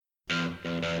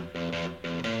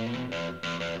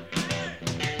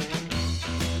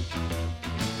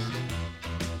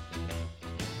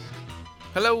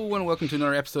Hello and welcome to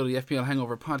another episode of the FPL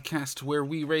Hangover Podcast, where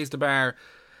we raise the bar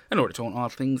in order to own all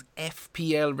things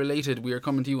FPL related. We are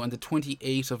coming to you on the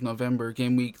 28th of November.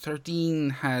 Game week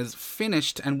 13 has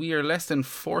finished and we are less than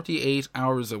 48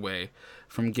 hours away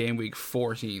from game week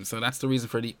 14. So that's the reason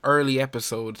for the early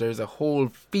episode. There's a whole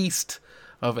feast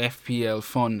of FPL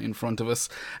fun in front of us.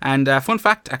 And fun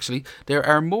fact, actually, there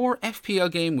are more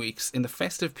FPL game weeks in the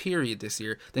festive period this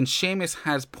year than Seamus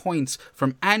has points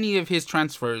from any of his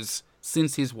transfers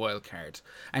since his wildcard.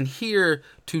 And here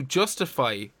to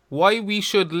justify why we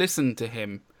should listen to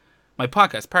him, my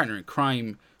podcast partner in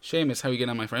crime, Seamus. How are you getting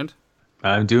on, my friend?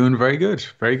 I'm doing very good.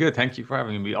 Very good. Thank you for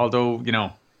having me. Although, you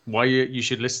know, why you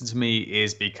should listen to me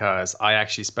is because I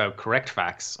actually spout correct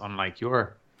facts, unlike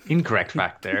your incorrect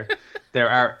fact there. There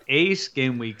are 8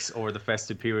 game weeks over the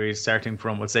festive period, starting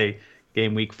from, let's say,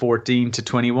 game week 14 to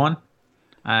 21.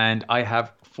 And I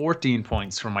have 14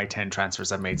 points from my 10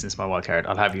 transfers I've made since my wildcard.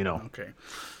 I'll have you know. Okay.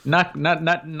 Not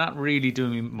really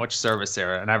doing much service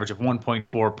there. An average of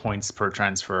 1.4 points per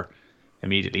transfer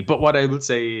immediately. But what I would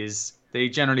say is they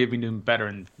generally have been doing better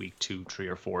in week 2, 3,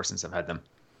 or 4 since I've had them.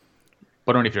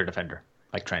 But only if you're a defender,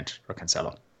 like Trent or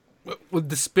Cancelo. Well,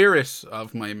 the spirit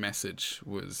of my message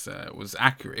was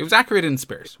accurate. It was accurate in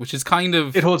spirit, which is kind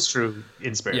of... It holds true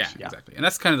in spirit. Yeah, exactly. And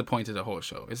that's kind of the point of the whole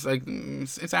show. It's like,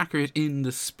 it's accurate in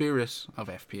the spirit of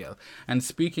FPL. And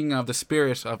speaking of the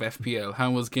spirit of FPL, how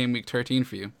was game week 13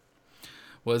 for you?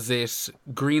 Was it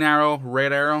green arrow,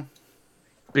 red arrow?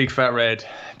 Big fat red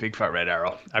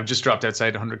arrow. I've just dropped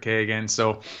outside 100k again.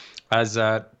 So as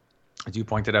you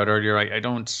pointed out earlier, I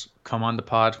don't come on the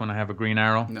pod when I have a green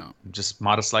arrow. No. I'm just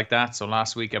modest like that. So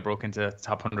last week I broke into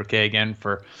top 100k again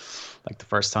for like the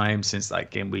first time since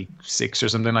like game week 6 or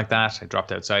something like that. I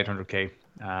dropped outside 100k.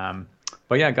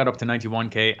 But yeah, I got up to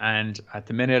 91k, and at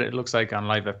the minute it looks like on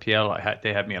live FPL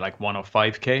they had me at like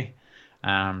 105k.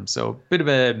 So a bit of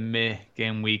a meh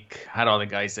game week. Had all the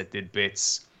guys that did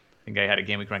bits. I think I had a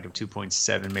game week rank of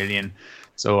 2.7 million.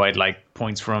 So I'd like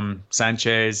points from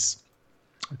Sanchez,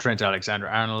 Trent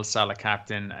Alexander-Arnold, Salah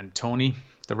captain, and Tony.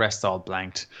 The rest all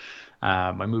blanked.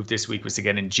 My move this week was to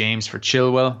get in James for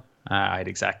Chilwell. I had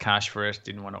exact cash for it.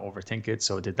 Didn't want to overthink it,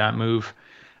 so I did that move.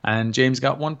 And James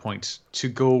got 1 point to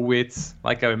go with,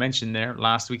 like I mentioned there,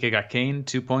 last week I got Kane,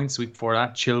 2 points. Week before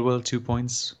that, Chilwell, 2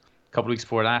 points. A couple weeks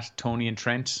before that, Tony and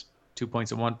Trent, 2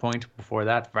 points and 1 point. Before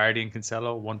that, Vardy and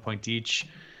Cancelo, 1 point each.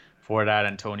 Before that,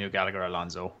 Antonio Gallagher,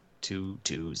 Alonso,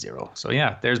 2-2-0. So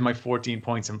yeah, there's my 14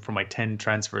 points from my 10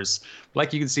 transfers.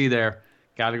 Like you can see there,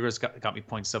 Gallagher's got me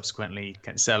points subsequently.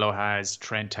 Cancelo has,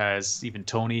 Trent has, even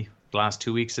Tony the last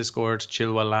 2 weeks has scored.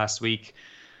 Chilwell last week.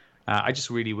 I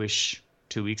just really wish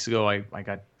 2 weeks ago I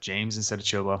got James instead of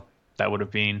Chilwell. That would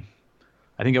have been,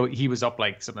 I think he was up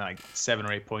like something like 7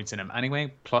 or 8 points in him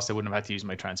anyway. Plus I wouldn't have had to use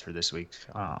my transfer this week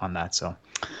on that. So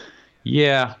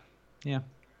yeah.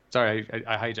 Sorry,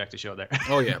 I hijacked the show there.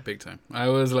 Oh yeah, big time. I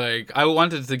was like, I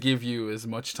wanted to give you as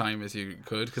much time as you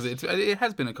could because it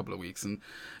has been a couple of weeks, and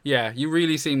yeah, you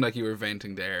really seemed like you were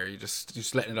venting there. You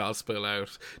just letting it all spill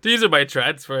out. These are my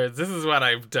transfers. This is what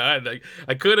I've done. Like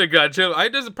I could have got chill.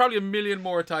 There's probably a million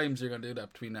more times you're gonna do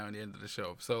that between now and the end of the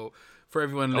show. So for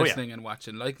everyone listening and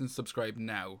watching, like and subscribe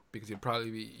now because you'll probably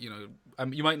be,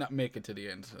 you might not make it to the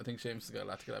end. I think Seamus has got a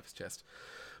lot to get off his chest,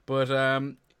 but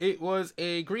it was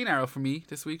a green arrow for me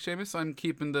this week, Seamus. I'm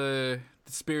keeping the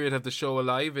spirit of the show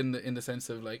alive in the sense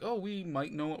of like, we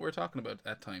might know what we're talking about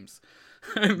at times.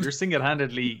 You're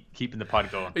single-handedly keeping the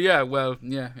pod going. Yeah, well,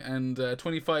 yeah. And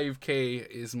 25k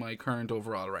is my current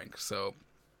overall rank. So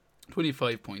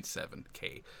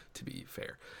 25.7k to be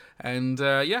fair. And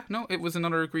it was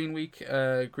another green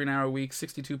arrow week,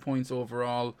 62 points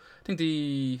overall. I think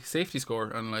the safety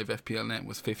score on live FPL net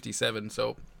was 57,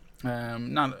 so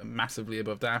not massively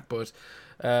above that, but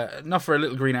not for a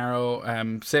little green arrow.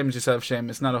 Same as yourself, Shem.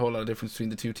 It's not a whole lot of difference between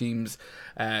the two teams.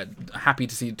 Happy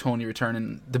to see Tony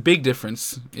returning. The big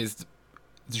difference is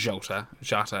Diogo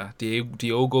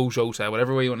Jota,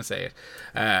 whatever way you want to say it.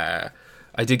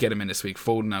 I did get him in this week,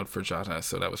 Foden out for Jota,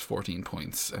 so that was 14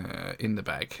 points in the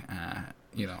bag.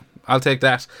 I'll take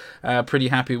that. Pretty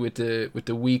happy with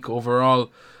the week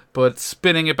overall. But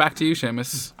spinning it back to you,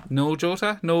 Seamus. No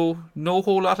Jota? No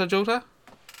whole lot of Jota?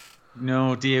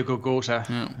 No, Diego Jota.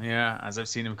 Yeah, as I've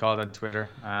seen him called on Twitter.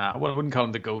 I wouldn't call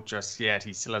him the GOAT just yet.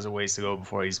 He still has a ways to go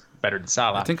before he's better than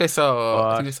Salah. I think I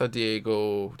saw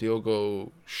Diogo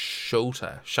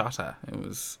Shota. It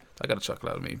was, I got a chuckle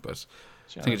out of me, but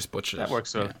I think I just butchered it. That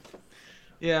works well.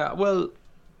 Yeah, well,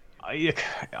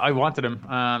 I wanted him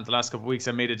the last couple of weeks.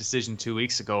 I made a decision 2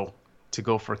 weeks ago to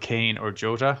go for Kane or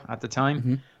Jota at the time,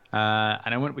 Mm-hmm.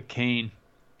 and I went with Kane.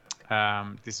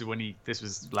 This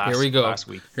was Here we go. last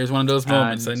week. Here's one of those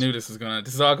moments. I And knew this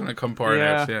is all gonna come pouring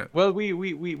out. Yeah. well, we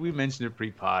mentioned it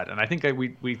pre-pod, and I think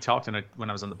we talked on it when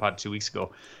I was on the pod 2 weeks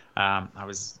ago.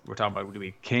 We're talking about, do we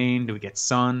get Kane, do we get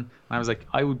Son? And I was like,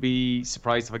 I would be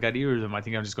surprised if I got either of them. I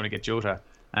think I'm just going to get Jota.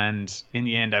 And in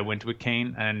the end, I went with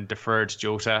Kane and deferred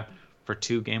Jota for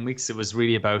 2 game weeks. It was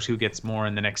really about who gets more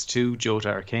in the next 2,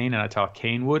 Jota or Kane, and I thought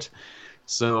Kane would.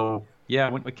 So yeah, I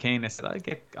went with Kane. I said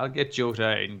I'll get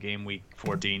Jota in game week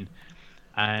 14,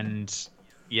 and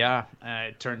yeah,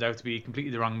 it turned out to be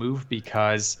completely the wrong move,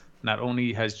 because not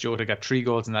only has Jota got 3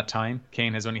 goals in that time,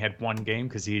 Kane has only had 1 game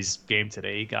because his game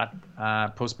today got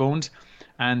postponed,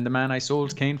 and the man I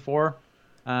sold Kane for,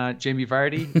 Jamie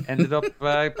Vardy, ended up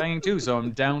banging 2. So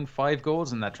I'm down 5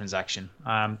 goals in that transaction,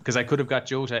 because I could have got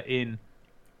Jota in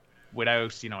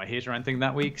without a hit or anything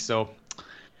that week. So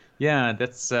yeah,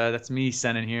 that's me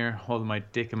standing here holding my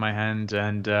dick in my hand,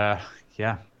 and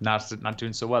yeah, not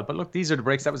doing so well. But look, these are the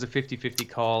breaks. That was a 50-50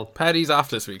 call. Paddy's off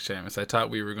this week, Seamus. I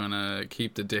thought we were gonna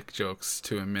keep the dick jokes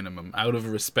to a minimum out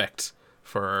of respect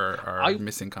for our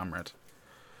missing comrade.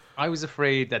 I was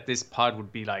afraid that this pod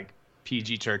would be like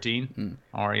PG-13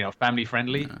 or family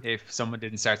friendly if someone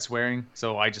didn't start swearing.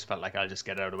 So I just felt like I'll just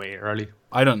get it out of the way early.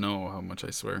 I don't know how much I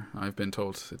swear. I've been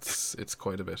told it's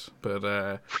quite a bit,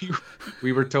 but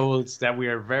we were told that we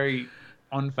are very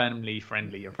unfamily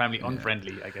friendly, or family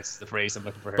unfriendly, I guess is the phrase I'm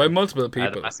looking for here. By multiple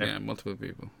people. Yeah, multiple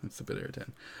people. It's a bit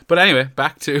irritating. But anyway,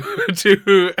 back to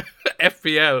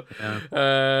FPL.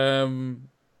 Yeah.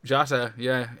 Jota,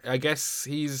 yeah, I guess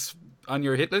he's on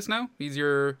your hit list now. He's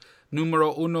your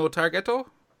numero uno targeto.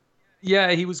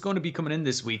 Yeah, he was going to be coming in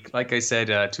this week. Like I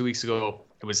said 2 weeks ago,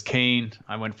 it was Kane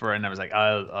I went for, and I was like,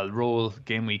 I'll roll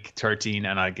game week 13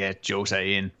 and I'll get Jota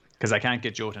in, because I can't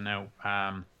get Jota now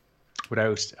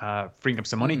without freeing up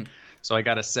some money. So I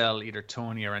got to sell either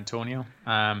Tony or Antonio.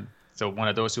 So one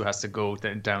of those who has to go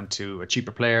then down to a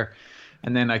cheaper player,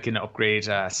 and then I can upgrade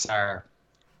Sarr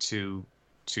to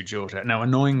Jota. Now,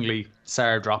 annoyingly,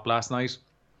 Sarr dropped last night.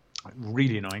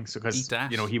 Really annoying. So because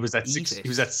he was at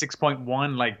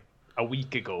 6.1 like a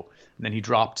week ago, and then he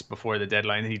dropped before the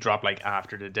deadline, and he dropped like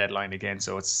after the deadline again.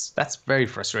 So that's very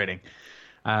frustrating.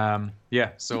 Yeah,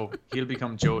 so he'll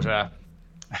become Jota.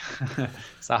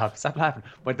 Stop laughing.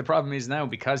 But the problem is now,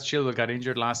 because Chilwell got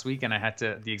injured last week and I had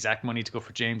the exact money to go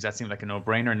for James, that seemed like a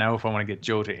no-brainer. Now if I want to get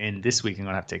Jota in this week, I'm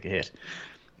going to have to take a hit.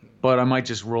 But I might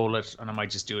just roll it, and I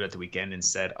might just do it at the weekend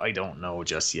instead. I don't know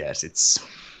just yet. It's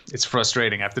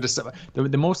frustrating. I have to decide.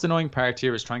 The most annoying part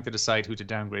here is trying to decide who to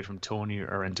downgrade from Tony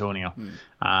or Antonio,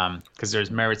 because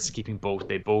there's merits to keeping both.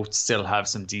 They both still have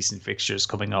some decent fixtures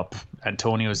coming up.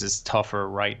 Antonio's is tougher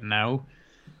right now.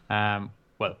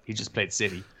 Well, he just played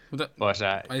City. But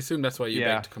I assume that's why you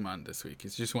begged to come on this week. You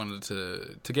just wanted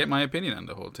to get my opinion on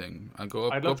the whole thing. I'd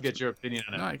love to get your opinion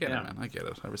on it. No, I get it, man. I get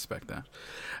it. I respect that.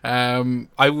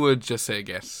 I would just say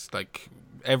guess like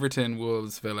Everton,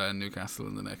 Wolves, Villa, and Newcastle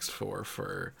in the next 4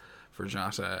 for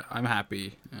Jota. I'm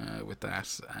happy with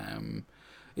that.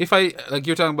 If I like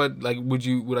you're talking about like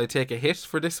would I take a hit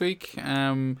for this week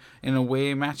in a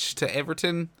away match to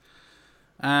Everton?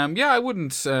 Yeah, I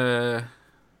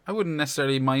wouldn't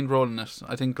necessarily mind rolling it.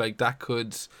 I think like that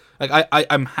could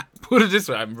I'm put it this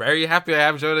way. I'm very happy I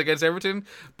have Jota against Everton.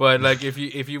 But like if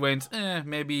you went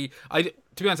maybe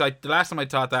to be honest, the last time I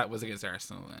thought that was against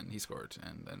Arsenal and he scored.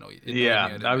 And I know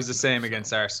I was the same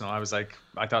against Arsenal.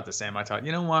 I thought the same. I thought,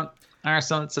 you know what,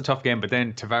 Arsenal, it's a tough game. But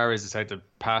then Tavares decided to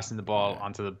pass in the ball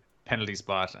onto the penalty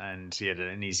spot, and he had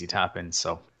an easy tap in.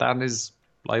 So that is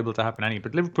liable to happen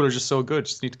But Liverpool are just so good.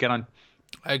 Just need to get on.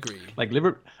 I agree.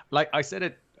 Like I said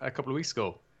it a couple of weeks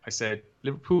ago. I said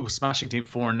Liverpool smashing team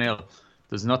 4-0.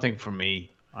 There's nothing for me.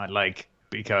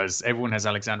 Because everyone has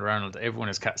Alexander-Arnold, everyone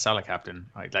has Salah captain.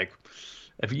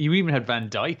 If you even had Van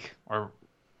Dijk or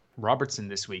Robertson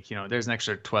this week, there's an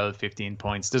extra 12, 15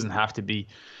 points. It doesn't have to be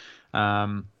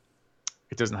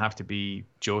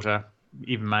Jota.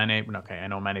 Even Mane. Okay, I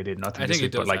know Mane did nothing. I think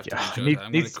it does. But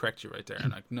I'm going to correct you right there.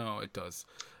 And no, it does.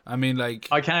 I mean, like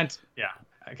I can't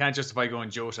justify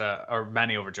going Jota or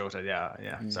Mane over Jota.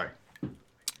 Yeah. Sorry.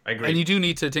 I agree. And you do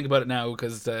need to think about it now,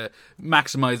 because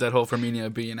maximise that whole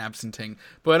Firmino being absent thing.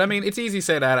 But I mean, it's easy to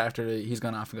say that after he's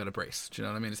gone off and got a brace. Do you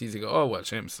know what I mean? It's easy to go, oh well,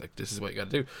 James, like this is what you got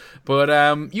to do.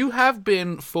 But you have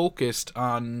been focused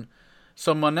on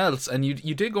someone else, and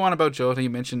you did go on about Jota. You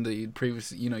mentioned the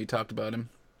previous, you talked about him.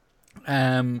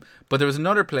 But there was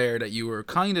another player that you were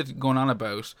kind of going on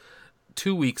about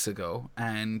 2 weeks ago,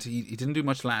 and he didn't do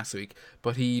much last week,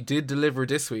 but he did deliver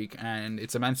this week, and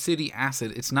it's a Man City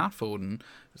asset. It's not Foden,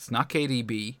 it's not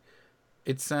KDB,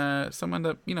 it's someone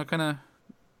that kind of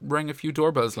rang a few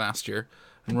doorbells last year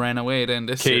and ran away then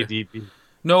this year. KDB.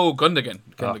 No,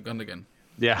 Gundogan.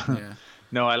 Yeah. Yeah.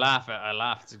 No, I laugh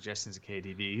at suggestions of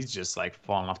KDB. He's just like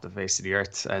fallen off the face of the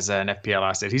earth as an FPL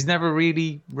asset. He's never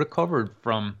really recovered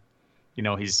from,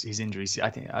 his injuries. I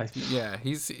think.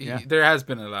 Yeah, there has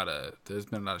been a lot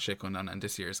of shit going on, and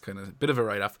this year's kind of a bit of a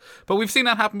write off. But we've seen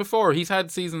that happen before. He's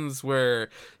had seasons where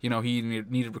he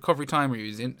needed recovery time, or he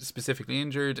was specifically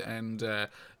injured, and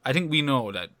I think we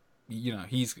know that.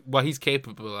 He's what he's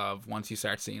capable of once you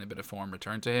start seeing a bit of form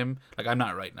return to him. Like, I'm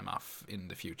not writing him off in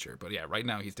the future, but yeah, right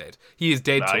now he's dead. He is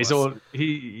dead to he's us. old.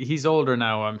 He's older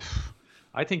now.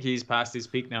 I think he's past his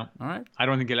peak now. All right. I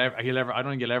don't think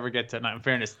he'll ever get to. Now, in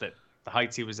fairness, that the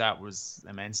heights he was at was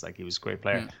immense. Like, he was a great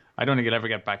player. Yeah. I don't think he'll ever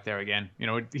get back there again.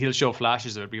 He'll show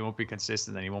flashes of it, but he won't be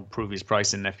consistent, and he won't prove his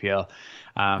price in FPL.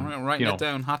 I'm writing it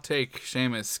down. Hot take,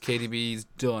 Seamus. KDB's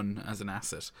done as an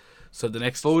asset. So the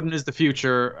next Foden is the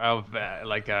future of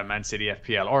Man City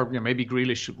FPL, or maybe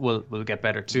Grealish will get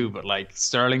better too. But like,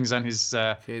 Sterling's on his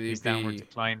downward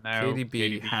decline now.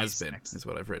 KDB has been is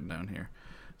what I've written down here.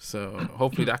 So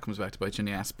hopefully that comes back to bite you in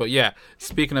the ass. But yeah,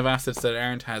 speaking of assets that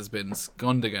aren't has-beens,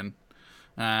 Gundogan.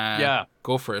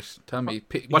 Go for it. Tell me,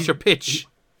 what's your pitch?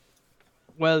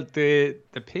 Well, the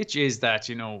pitch is that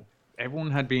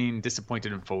everyone had been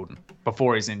disappointed in Foden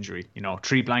before his injury.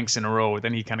 3 blanks in a row.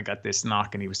 Then he kind of got this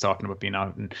knock, and he was talking about being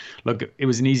out. And look, it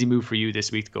was an easy move for you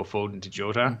this week to go Foden to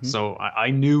Jota. Mm-hmm. So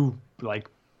I knew, like,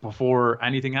 before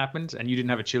anything happened, and you didn't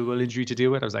have a Chilwell injury to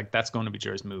deal with, I was like, that's going to be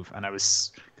Jota's move. And I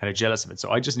was kind of jealous of it. So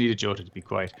I just needed Jota to be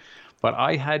quiet. But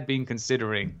I had been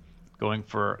considering going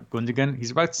for Gundogan.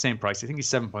 He's about the same price. I think he's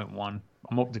 7.1.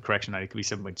 I'm open to correction. It could be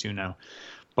 7.2 now.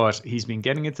 But he's been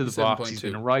getting into the box. He's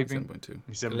been arriving. 7.2.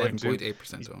 He's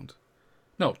 11.8% owned.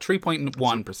 No,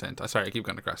 3.1%. Sorry, I keep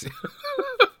going across you.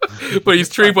 But he's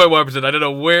 3.1%. I don't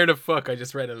know where the fuck I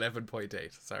just read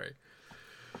 11.8. Sorry.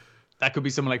 That could be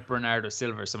someone like Bernardo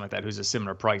Silva or something like that, who's a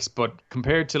similar price. But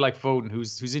compared to like Foden,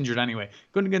 who's injured anyway,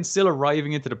 Gundogan's still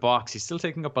arriving into the box. He's still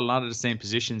taking up a lot of the same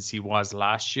positions he was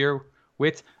last year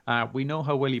with. We know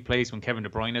how well he plays when Kevin De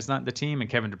Bruyne is not in the team, and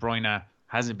Kevin De Bruyne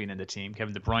hasn't been in the team.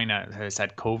 Kevin De Bruyne has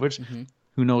had COVID. Mm-hmm.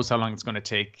 Who knows how long it's going to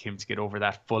take him to get over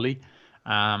that fully.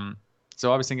 So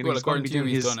I was thinking he's going to be doing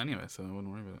he's done anyway, so I wouldn't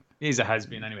worry about it. He's a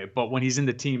has-been anyway. But when he's in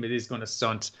the team, it is going to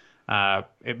stunt.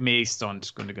 It may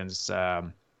stunt Gundogan's,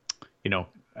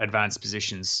 advanced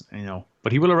positions,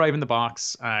 But he will arrive in the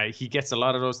box. He gets a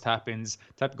lot of those tap-ins.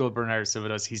 Typical Bernardo Silva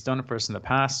does. He's done it for us in the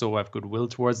past, so I have goodwill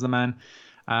towards the man.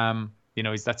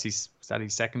 That's his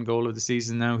second goal of the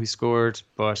season now he scored,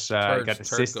 but got an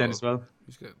assist then as well.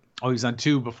 He's good. Oh, he was on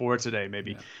 2 before today,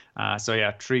 maybe.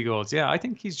 Yeah. 3 goals. Yeah, I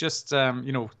think he's just,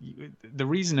 the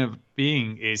reason of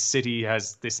being is City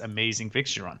has this amazing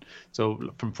fixture run.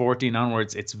 So from 14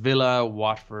 onwards, it's Villa,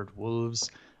 Watford, Wolves,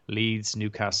 Leeds,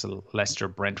 Newcastle, Leicester,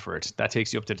 Brentford. That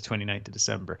takes you up to the 29th of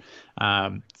December.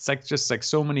 It's just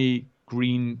so many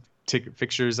green ticket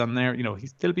fixtures on there.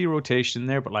 There'll be a rotation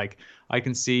there, but like, I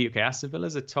can see, Aston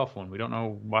Villa's a tough one. We don't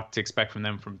know what to expect from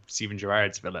them from Steven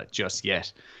Gerrard's Villa just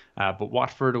yet. But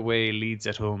Watford away, Leeds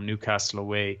at home, Newcastle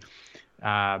away,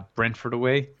 Brentford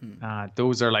away.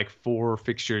 Those are like 4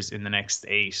 fixtures in the next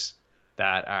 8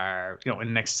 that are, in the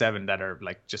next 7 that are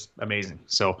like just amazing.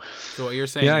 So what you're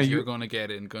saying is you're going to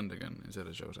get in Gundogan instead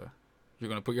of Jota. You're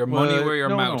going to put your money where your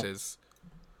mouth is.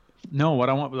 No, what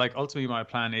I want, like, ultimately my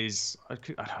plan is,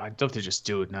 I'd love to just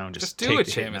do it now and just do it,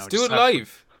 Seamus. Do it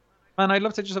live. Man, I'd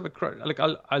love to just have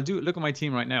I'll do it. Look at my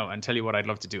team right now and tell you what I'd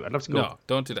love to do. I'd love to go. No,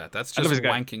 don't do that. That's just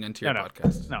wanking into your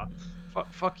podcast. No,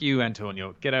 fuck you,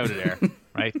 Antonio. Get out of there,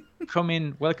 right? Come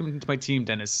in, welcome into my team,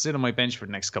 Dennis. Sit on my bench for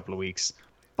the next couple of weeks.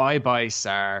 Bye,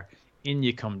 Sar. In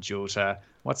you come, Jota.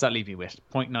 What's that leave me with?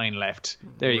 0.9 left.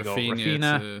 There you go.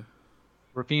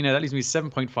 Rafinha, that leaves me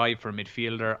 7.5 for a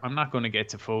midfielder. I'm not going to get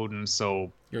to Foden,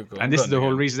 so... And this is the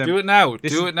whole reason... Do it now.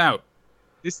 Do it now.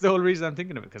 This is the whole reason I'm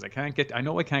thinking of it, because I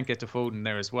know I can't get to Foden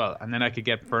there as well. And then I could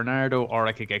get Bernardo or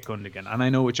I could get Gundogan. And I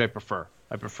know which I prefer.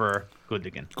 I prefer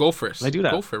Gundogan. Go for it. I do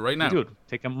that. Go for it right now. Do it.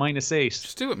 Take a -8.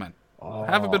 Just do it, man.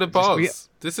 Have a bit of balls.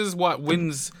 This is what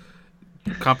wins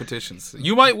competitions.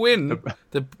 You might win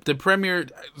the Premier,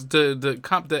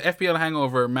 the FPL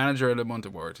Hangover Manager of the Month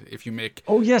award if you make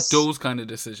those kind of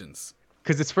decisions.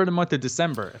 Because it's for the month of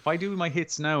December. If I do my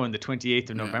hits now on the 28th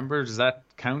of November, does that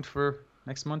count for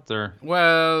next month? Or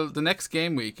well, the next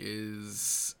game week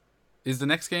is the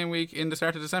next game week in the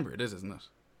start of December. It is, isn't it?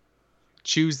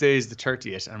 Tuesday is the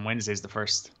 30th and Wednesday is the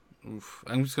 1st. Oof.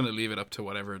 I'm just gonna leave it up to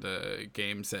whatever the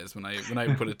game says when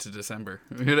I put it to December.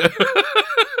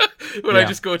 when I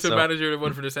just go to manager the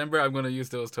one for December, I'm going to use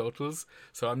those totals.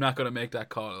 So I'm not going to make that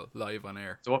call live on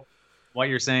air. So what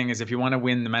you're saying is, if you want to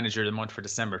win the manager of the month for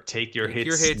December, take your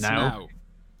hits now.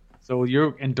 So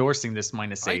you're endorsing this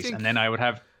 -8, and then I would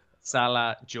have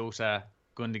Salah, Jota,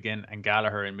 Gundogan, and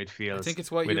Gallagher in midfield. I think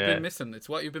it's what you've been missing. It's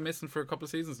what you've been missing for a couple of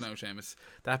seasons now, Seamus.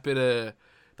 That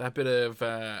bit of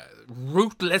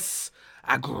ruthless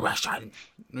aggression.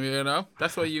 You know,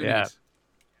 that's what you need.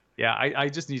 Yeah, I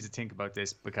just need to think about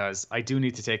this, because I do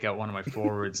need to take out one of my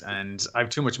forwards, and I have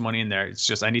too much money in there. It's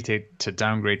just I need to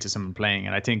downgrade to someone playing,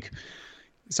 and I think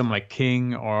someone like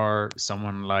King or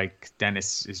someone like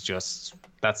Dennis is just,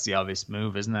 that's the obvious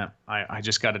move, isn't it? I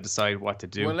just got to decide what to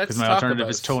do, because my alternative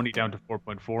is Tony down to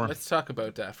 4.4. Let's talk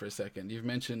about that for a second. You've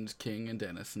mentioned King and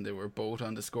Dennis, and they were both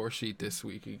on the score sheet this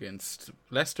week against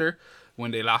Leicester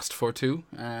when they lost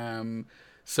 4-2.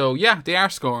 So yeah, they are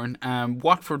scoring.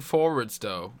 Watford forwards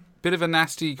though, bit of a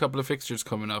nasty couple of fixtures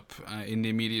coming up in the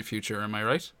immediate future. Am I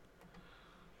right?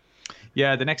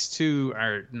 Yeah, the next two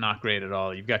are not great at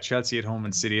all. You've got Chelsea at home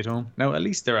and City at home. Now, at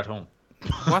least they're at home.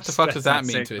 What the fuck does that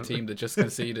mean to a team that just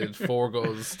conceded 4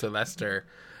 goals to Leicester?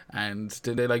 And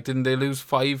didn't they lose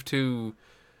 5-2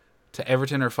 to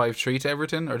Everton, or 5-3 to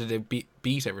Everton, or did they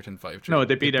beat Everton 5-3? No,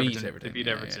 they beat Everton. They beat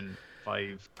Everton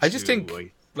 5-2. I just think,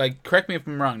 like, correct me if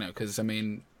I'm wrong now, because I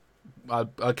mean,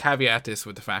 I'll caveat this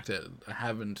with the fact that I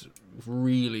haven't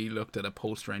really looked at a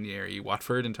post-Ranieri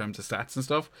Watford in terms of stats and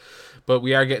stuff, but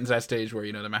we are getting to that stage where,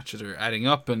 you know, the matches are adding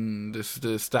up and the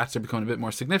stats are becoming a bit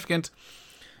more significant.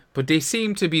 But they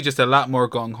seem to be just a lot more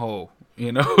gung-ho,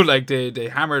 you know. Like they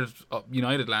hammered up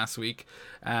United last week,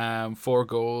 4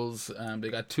 goals. They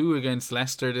got 2 against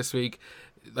Leicester this week.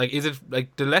 Like, is it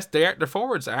like their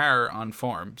forwards are on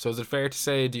form? So is it fair to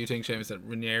say, do you think, Seamus, that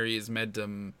Ranieri has made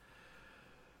them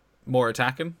more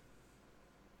attacking?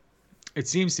 It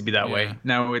seems to be that way.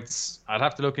 Now, I'd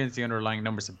have to look into the underlying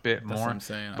numbers a bit more. That's what I'm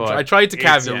saying. But I tried to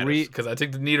caveat it, because I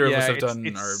think that neither of us have done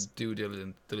our due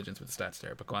diligence with the stats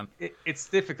there. But go on. It's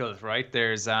difficult, right?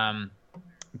 There's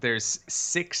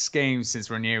 6 games since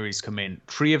Ranieri's come in.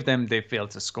 3 of them they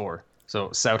failed to score.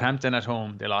 So Southampton at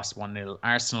home, they lost 1-0.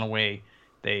 Arsenal away,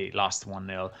 they lost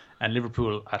 1-0. And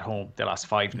Liverpool at home, they lost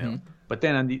 5-0. Mm-hmm. But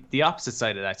then on the opposite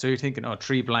side of that, so you're thinking,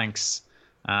 3 blanks,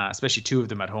 especially 2 of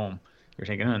them at home. You're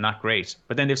thinking, not great.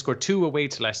 But then they've scored 2 away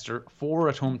to Leicester, 4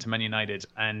 at home to Man United,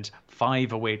 and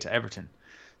 5 away to Everton.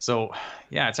 So,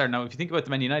 yeah, it's hard. Now, if you think about the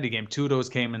Man United game, 2 of those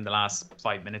came in the last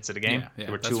 5 minutes of the game. Yeah,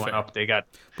 they were 2-1 up. They got,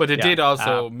 but they did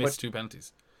also miss 2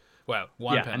 penalties. Well,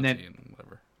 1 penalty and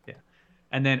whatever. Yeah.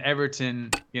 And then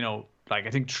Everton, I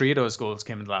think 3 of those goals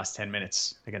came in the last 10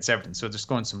 minutes against Everton. So they're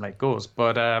scoring some late goals.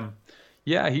 But,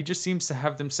 yeah, he just seems to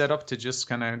have them set up to just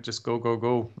kind of just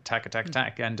go,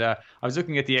 attack. And I was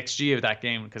looking at the XG of that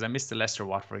game, because I missed the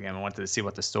Leicester-Watford game. I wanted to see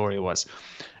what the story was.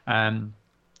 And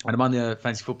I'm on the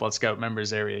Fantasy Football Scout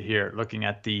members area here looking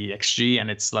at the XG, and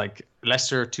it's like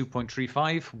Leicester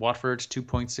 2.35, Watford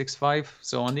 2.65.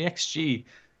 So on the XG,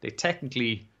 they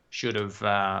technically should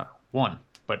have won.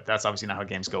 But that's obviously not how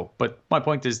games go. But my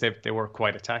point is they were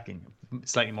quite attacking,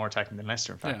 slightly more attacking than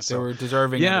Leicester, in fact. Yeah, they were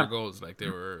deserving of their goals. Like, they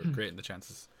were creating the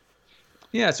chances.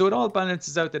 Yeah, so it all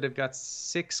balances out that they've got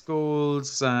 6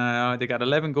 goals. They got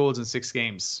 11 goals in 6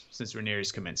 games since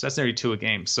Ranieri's come in. So that's nearly 2 a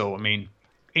game. So, I mean,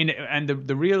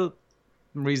 the real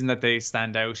reason that they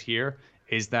stand out here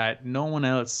is that no one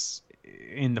else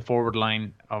in the forward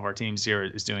line of our teams here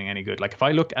is doing any good. Like, if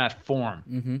I look at form,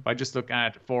 if I just look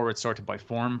at forwards sorted by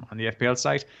form on the FPL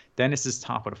site, Dennis is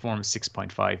top of the form of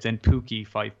 6.5, then Pukki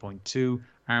 5.2,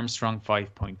 Armstrong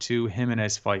 5.2,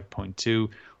 Jimenez 5.2,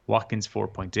 Watkins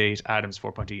 4.8, Adams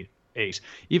 4.8.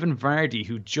 Even Vardy,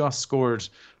 who just scored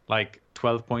like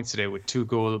 12 points today with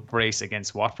 2-goal brace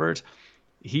against Watford,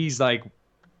 he's like,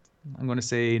 I'm going to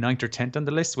say 9th or 10th on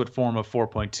the list with form of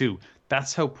 4.2.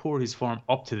 That's how poor his form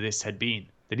up to this had been.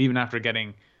 That even after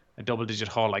getting a double-digit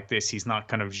haul like this, he's not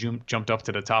kind of jumped up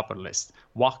to the top of the list.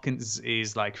 Watkins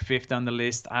is like 5th on the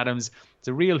list. Adams, it's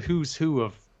a real who's who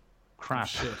of crap.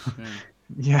 Shit, yeah.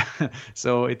 Yeah,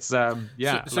 so it's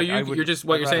yeah. So you're just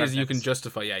what you're saying is you can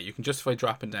justify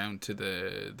dropping down to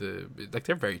the like,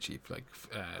 they're very cheap. Like,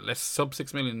 less sub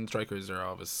 6 million strikers are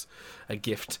always a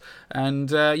gift.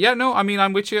 And I mean,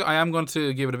 I'm with you. I am going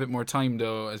to give it a bit more time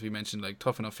though, as we mentioned, like,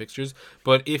 tough enough fixtures.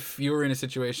 But if you're in a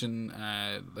situation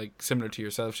like similar to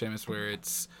yourself, Seamus,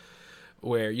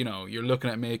 where you're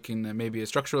looking at making maybe a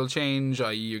structural change,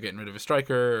 i.e. you're getting rid of a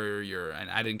striker or you're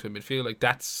adding to a midfield, like,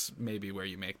 that's maybe where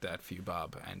you make that few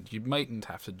bob, and you mightn't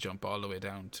have to jump all the way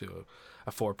down to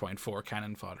a 4.4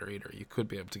 cannon fodder either. You could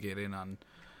be able to get in on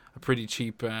a pretty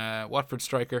cheap Watford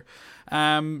striker.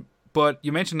 But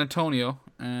you mentioned Antonio,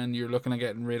 and you're looking at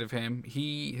getting rid of him.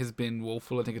 He has been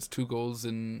woeful. I think it's 2 goals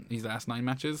in his last 9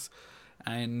 matches.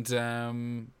 And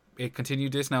it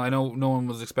continued this. Now, I know no one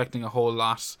was expecting a whole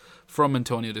lot from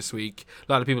Antonio this week.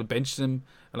 A lot of people benched him.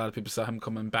 A lot of people saw him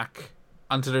coming back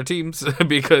onto their teams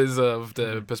because of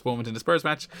the postponement in the Spurs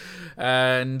match.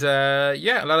 And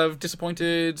a lot of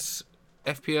disappointed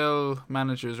FPL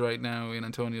managers right now in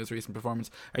Antonio's recent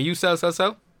performance. Are you sell?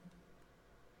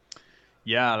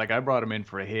 Yeah, like I brought him in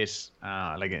for a hit,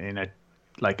 like in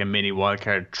a mini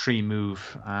wildcard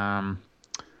 3-move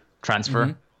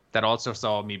transfer. That also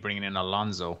saw me bringing in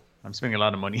Alonso. I'm spending a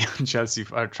lot of money on Chelsea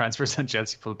transfers on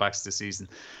Chelsea fullbacks this season.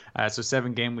 So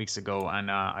 7 game weeks ago,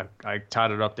 and I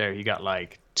totted up there. He got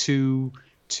like 2,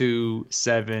 2,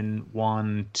 7,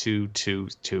 1, 2, 2,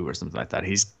 2 or something like that.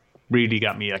 He's really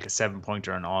got me like a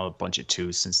 7-pointer and all a bunch of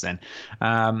 2s since then.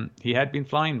 He had been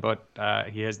flying, but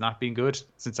he has not been good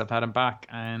since I've had him back.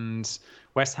 And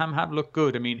West Ham have looked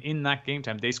good. I mean, in that game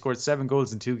time, they scored 7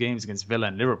 goals in 2 games against Villa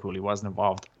and Liverpool. He wasn't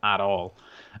involved at all.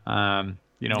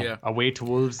 Away to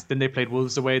Wolves. Then they played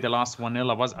Wolves away. They lost 1-0.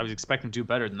 I was expecting to do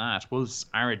better than that. Wolves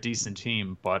are a decent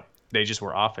team, but they just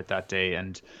were off it that day.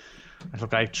 And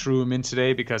look, I threw him in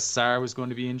today because Sarr was going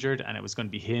to be injured, and it was going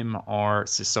to be him or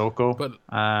Sissoko.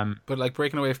 But like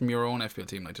breaking away from your own FPL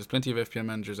team, like there's plenty of FPL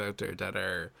managers out there that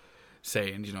are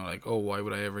saying, like, oh, why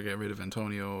would I ever get rid of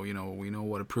Antonio? We know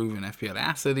what a proven FPL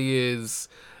asset he is,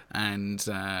 and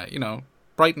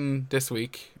Brighton this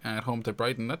week at home to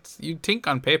Brighton. You'd think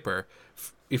on paper,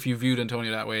 if you viewed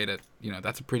Antonio that way, that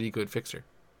that's a pretty good fixture.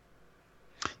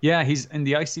 Yeah, he's in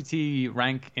the ICT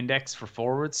rank index for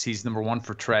forwards. He's number 1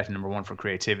 for threat and number 1 for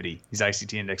creativity. His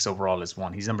ICT index overall is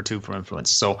 1. He's number 2 for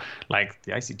influence. So, like,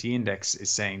 the ICT index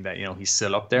is saying that he's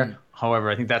still up there.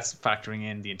 However, I think that's factoring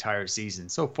in the entire season.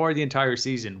 So for the entire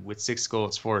season, with 6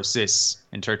 goals, 4 assists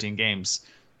in 13 games,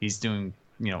 he's doing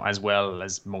as well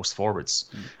as most forwards.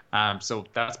 So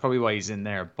that's probably why he's in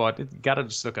there. But you gotta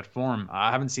just look at form.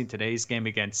 I haven't seen today's game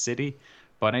against City.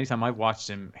 But anytime I've watched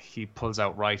him, he pulls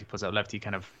out right, he pulls out left, he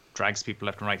kind of drags people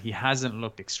left and right. He hasn't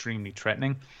looked extremely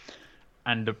threatening.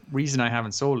 And the reason I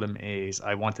haven't sold him is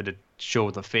I wanted to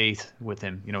show the faith with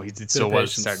him. He did so well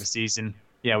to start the season.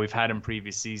 Yeah, we've had him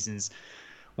previous seasons.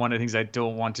 One of the things I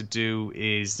don't want to do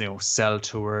is sell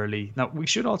too early. Now, we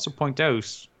should also point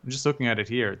out, I'm just looking at it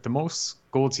here, the most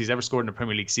goals he's ever scored in a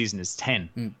Premier League season is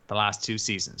 10 the last 2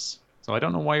 seasons. So I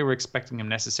don't know why we're expecting him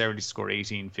necessarily to score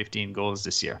 18, 15 goals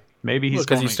this year. Maybe he's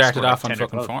because he started off on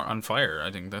fucking on fire.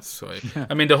 I think that's why.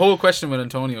 I mean, the whole question with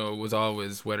Antonio was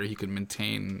always whether he could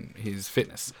maintain his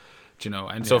fitness,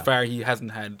 And so far, he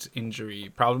hasn't had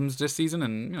injury problems this season,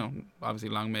 and obviously,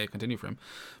 long may it continue for him.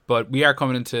 But we are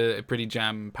coming into a pretty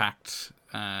jam-packed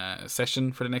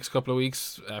session for the next couple of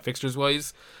weeks, fixtures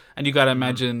wise, and you got to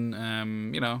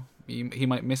imagine, he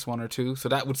might miss 1 or 2, so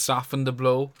that would soften the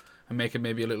blow and make it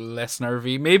maybe a little less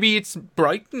nervy. Maybe it's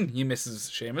Brighton he misses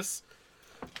Seamus.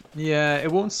 Yeah, it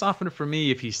won't soften it for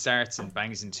me if he starts and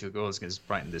bangs in 2 goals against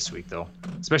Brighton this week, though.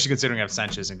 Especially considering I have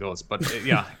Sanchez in goals. But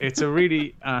it's a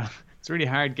really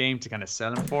hard game to kind of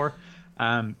sell him for.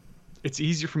 It's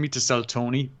easier for me to sell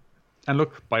Tony. And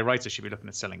look, by rights, I should be looking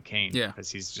at selling Kane. Yeah,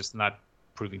 because he's just not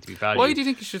proving to be valuable. Why do you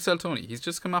think you should sell Tony? He's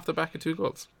just come off the back of 2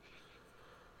 goals.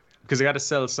 Because I got to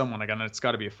sell someone, and it's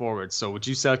got to be a forward. So would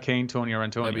you sell Kane, Tony, or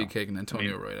Antonio? I'd be kicking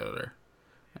Antonio right out of there.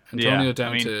 Antonio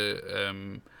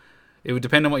to... it would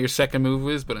depend on what your second move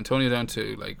is, but Antonio down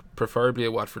to preferably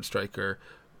a Watford striker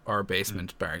or a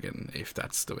basement bargain, if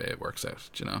that's the way it works out,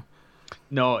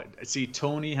 No, see,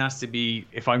 Tony has to be...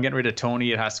 If I'm getting rid of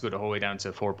Tony, it has to go the whole way down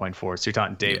to 4.4. So you're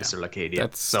talking Davis or Lacazette.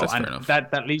 That's fair enough.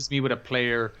 That leaves me with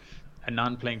a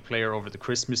non-playing player over the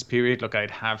Christmas period. Look,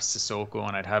 I'd have Sissoko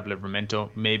and I'd have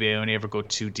Livramento. Maybe I only ever go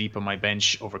too deep on my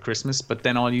bench over Christmas, but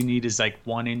then all you need is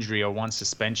 1 injury or 1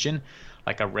 suspension,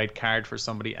 like a red card for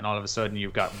somebody, and all of a sudden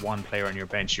you've got 1 player on your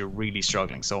bench. You're really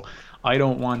struggling. So I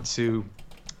don't want to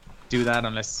do that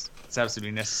unless it's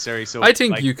absolutely necessary. So I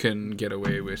think you can get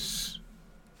away with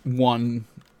 1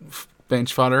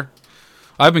 bench fodder.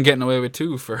 I've been getting away with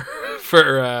 2 for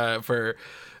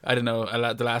I don't know,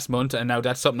 the last month, and now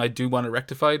that's something I do want to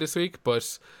rectify this week.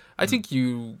 But I think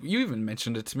you even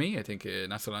mentioned it to me, I think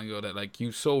not so long ago, that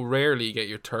you so rarely get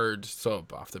your 3rd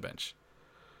sub off the bench.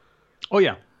 Oh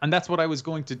yeah, and that's what I was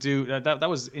going to do. That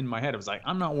was in my head. I was like,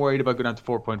 I'm not worried about going down to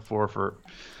 4.4 for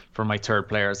my 3rd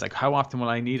player. It's how often will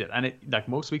I need it? And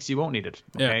most weeks you won't need it.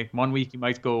 Okay, 1 week you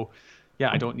might go,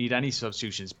 I don't need any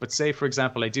substitutions. But say for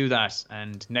example I do that,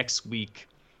 and next week,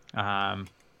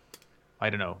 I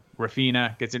don't know,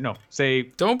 Rafinha gets it. No, say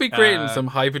Don't be creating some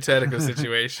hypothetical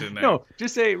situation now. no,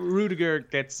 just say Rudiger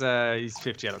gets his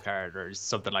fifth yellow card or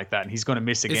something like that, and he's going to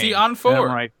miss a game. Is he on And form?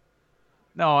 I'm right.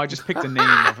 No, I just picked a name.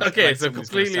 Of Okay, like so someone who's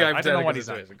gonna completely start. I don't know hypothetical what he's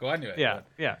on. situation. Go on, anyway. Yeah,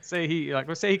 yeah. Say he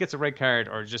let's say he gets a red card,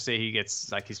 or just say he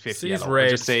gets like his fifth Sees yellow. Or red,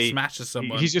 just say smashes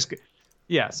someone. He's just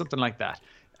something like that.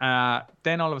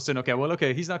 Then all of a sudden,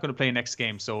 okay, he's not going to play next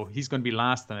game, so he's going to be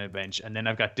last on my bench, and then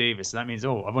I've got Davis. So that means I've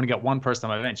only got one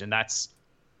person on my bench, and that's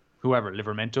whoever,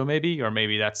 Livramento maybe, or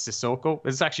maybe that's Sissoko.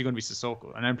 It's actually going to be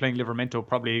Sissoko, and I'm playing Livramento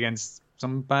probably against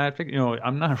some bad pick.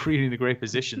 I'm not really in a great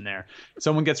position there.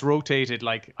 Someone gets rotated,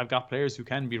 like I've got players who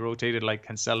can be rotated, like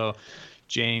Cancelo,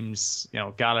 James,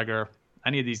 Gallagher.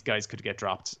 Any of these guys could get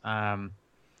dropped.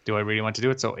 Do I really want to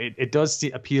do it? So it does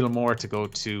appeal more to go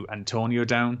to Antonio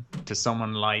down to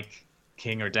someone like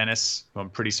King or Dennis, who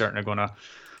I'm pretty certain are going to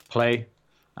play.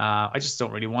 I just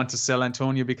don't really want to sell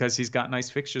Antonio because he's got nice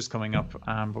fixtures coming up.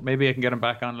 But maybe I can get him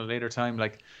back on at a later time.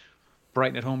 Like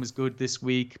Brighton at home is good this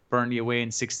week. Burnley away in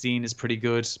 16 is pretty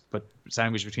good. But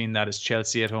sandwich between that is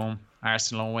Chelsea at home,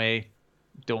 Arsenal away.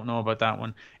 Don't know about that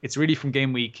one. It's really from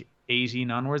game week 18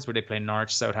 onwards, where they play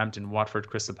Norwich, Southampton, Watford,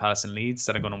 Crystal Palace, and Leeds,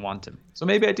 that are going to want him. So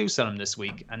maybe I do sell him this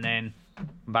week and then come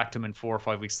back to him in 4 or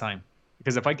 5 weeks' time.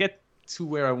 Because if I get to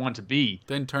where I want to be,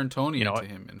 then turn Tony into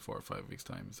him in 4 or 5 weeks'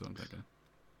 time. So I'm thinking.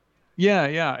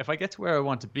 Yeah. If I get to where I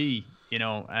want to be,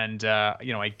 and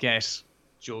I get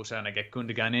Jota and I get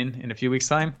Gundogan in a few weeks'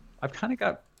 time, I've kind of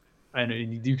got. I know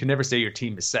you can never say your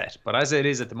team is set, but as it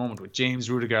is at the moment with James,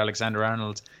 Rudiger,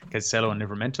 Alexander-Arnold, Cancelo, and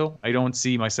Livramento, I don't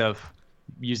see myself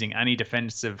using any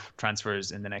defensive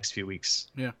transfers in the next few weeks.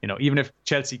 Yeah. Even if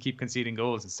Chelsea keep conceding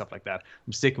goals and stuff like that,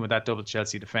 I'm sticking with that double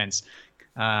Chelsea defense.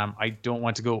 I don't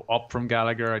want to go up from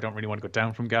Gallagher. I don't really want to go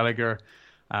down from Gallagher.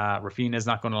 Rafinha is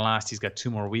not going to last. He's got 2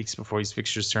 more weeks before his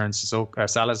fixtures turn. So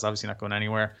Salah's obviously not going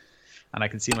anywhere. And I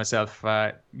can see myself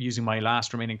using my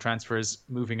last remaining transfers,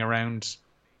 moving around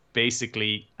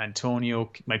basically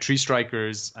Antonio, my 3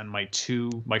 strikers, and my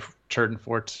 3rd and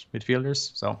 4th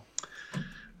midfielders. So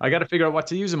I got to figure out what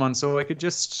to use them on. So I could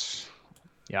just,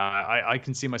 I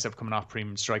can see myself coming off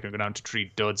premium striker and go down to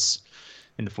 3 duds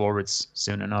in the forwards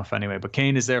soon enough anyway. But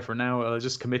Kane is there for now. I'll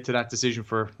just commit to that decision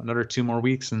for another 2 more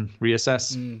weeks and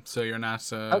reassess. So you're not,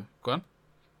 go on.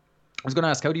 I was going to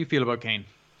ask, how do you feel about Kane?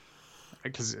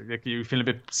 Because you feeling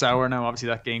a bit sour now. Obviously,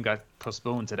 that game got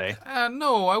postponed today.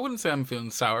 No, I wouldn't say I'm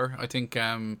feeling sour. I think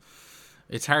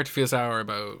it's hard to feel sour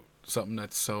about something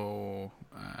that's so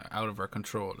out of our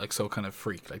control, like so kind of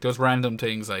freak. Like those random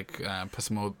things, like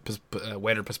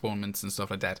weather postponements and stuff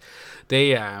like that. They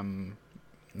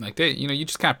you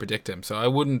just can't predict them. So I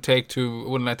wouldn't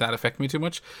let that affect me too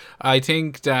much. I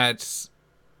think that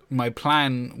my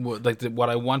plan what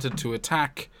I wanted to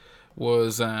attack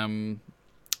was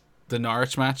the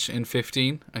Norwich match in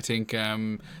 15. I think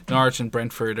Norwich and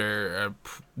Brentford are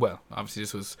obviously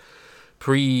this was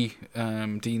pre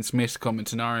Dean Smith coming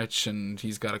to Norwich, and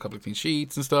he's got a couple of clean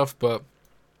sheets and stuff, but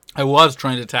I was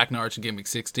trying to attack Norwich in game week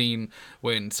 16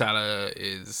 when Salah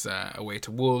is away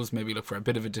to Wolves, maybe look for a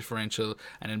bit of a differential,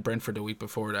 and then Brentford a week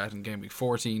before that in game week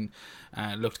 14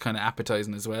 looked kind of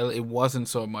appetizing as well. It wasn't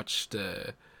so much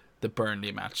the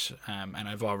Burnley match, and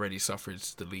I've already suffered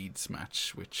the Leeds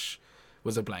match, which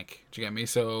was a blank. Do you get me?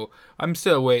 So I'm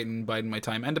still biding my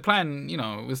time. And the plan,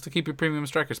 was to keep your premium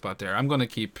striker spot there. I'm going to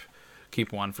keep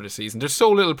one for the season. There's so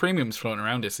little premiums floating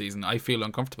around this season. I feel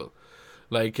uncomfortable.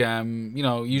 Like,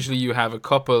 usually you have a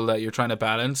couple that you're trying to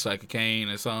balance, like a Kane,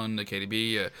 a Son, a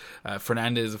KDB, a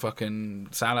Fernandez, a fucking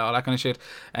Salah, all that kind of shit.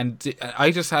 And I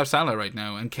just have Salah right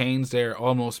now, and Kane's there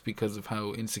almost because of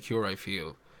how insecure I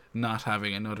feel not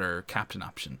having another captain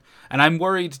option. And I'm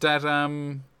worried that,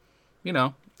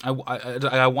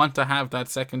 I want to have that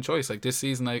second choice. Like this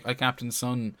season, I captained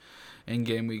Son in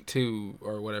game week 2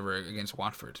 or whatever against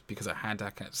Watford because I had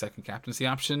that second captaincy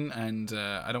option, and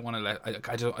I don't want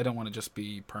to I don't want to just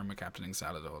be perma captaining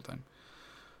Salah the whole time,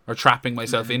 or trapping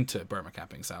myself into perma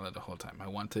captaining Salah the whole time. I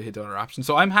want to hit other options,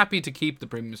 so I'm happy to keep the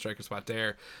premium striker spot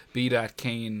there, be that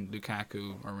Kane,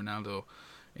 Lukaku, or Ronaldo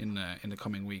in the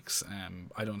coming weeks.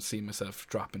 I don't see myself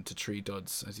dropping to 3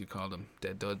 duds, as you call them,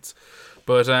 dead duds,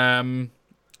 but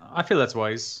I feel that's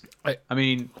wise. I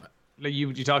mean, like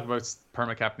you talk about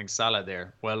perma captaining Salah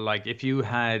there. Well, like if you're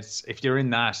in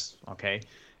that, okay,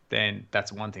 then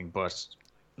that's one thing. But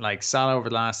like Salah over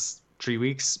the last 3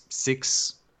 weeks,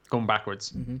 6 going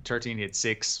backwards. 13 he had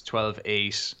 6, 12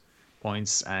 8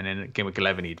 points, and in game week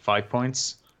 11 he had 5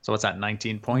 points. So what's that?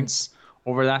 19 points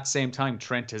over that same time,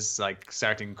 Trent is like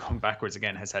starting going backwards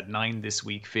again. Has had 9 this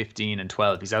week, 15 and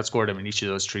 12. He's outscored him in each of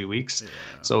those 3 weeks. Yeah.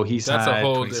 So he's That's a had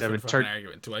whole 27. different fucking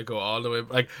argument. Do I go all the way?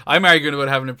 Like, I'm arguing about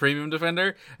having a premium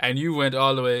defender, and you went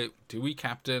all the way. Do we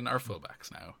captain our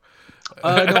fullbacks now?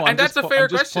 No, and that's a fair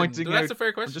question. That's a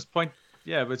fair question.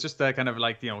 Yeah, but it's just that kind of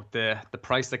like, the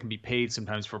price that can be paid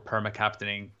sometimes for perma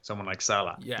captaining someone like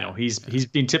Salah. Yeah. He's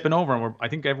been tipping over, and I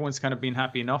think everyone's kind of been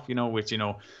happy enough. With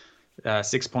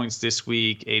 6 points this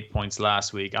week, 8 points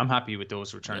last week. I'm happy with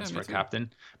those returns for a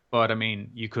captain. But I mean,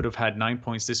 you could have had 9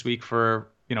 points this week for,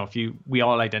 we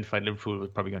all identified Liverpool was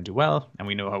probably going to do well, and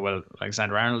we know how well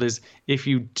Alexander-Arnold is. If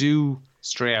you do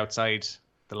stray outside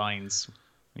the lines,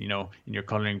 in your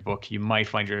colouring book, you might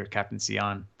find your captaincy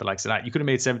on the likes of that. You could have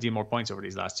made 17 more points over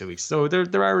these last 2 weeks. So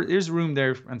there's room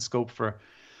there and scope for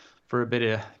a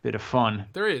bit of fun.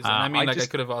 There is. And I mean, I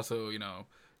could have also,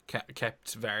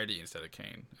 kept Vardy instead of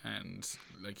Kane, and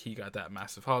like he got that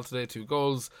massive haul today, 2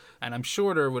 goals, and I'm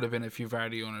sure there would have been a few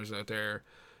Vardy owners out there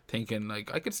thinking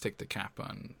like I could stick the cap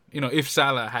on, if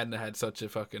Salah hadn't had such a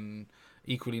fucking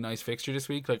equally nice fixture this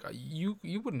week, like you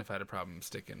wouldn't have had a problem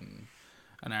sticking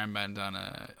an armband on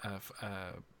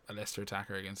a Leicester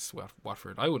attacker against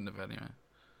Watford. I wouldn't have anyway.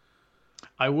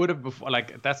 I would have before,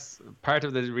 like that's part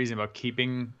of the reason about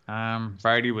keeping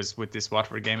Vardy was with this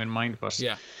Watford game in mind, but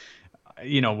yeah.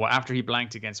 After he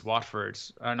blanked against after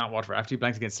he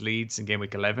blanked against Leeds in game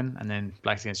week 11 and then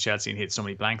blanked against Chelsea and hit so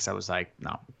many blanks, I was like,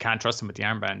 no, can't trust him with the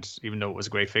armband, even though it was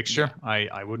a great fixture. Yeah.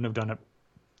 I wouldn't have done it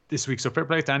this week. So fair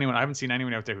play to anyone. I haven't seen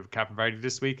anyone out there who've captained Vardy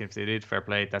this week. If they did, fair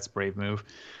play. That's a brave move.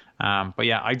 But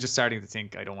yeah, I'm just starting to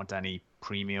think I don't want any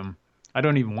premium. I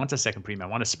don't even want a second premium.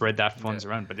 I want to spread that funds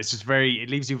around. But it's just it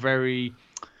leaves you very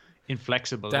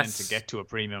inflexible then to get to a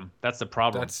premium. That's the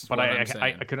problem. But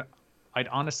I'd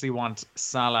honestly want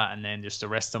Salah and then just the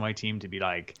rest of my team to be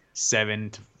like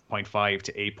 7.5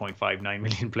 to 8.59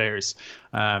 million players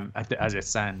as it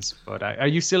stands. But are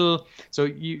you still... So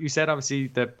you said obviously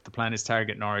that the plan is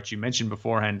target Norwich. You mentioned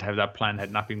beforehand how that plan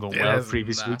had not been going well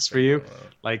previous weeks for you.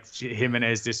 Like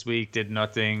Jimenez this week did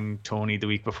nothing. Tony the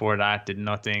week before that did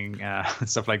nothing.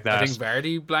 Stuff like that. I think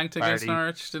Vardy blanked against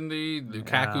Norwich, didn't he?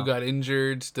 Lukaku got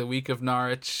injured the week of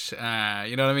Norwich. You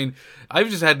know what I mean? I've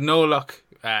just had no luck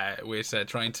with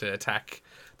trying to attack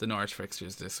the Norwich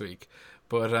fixtures this week.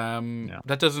 But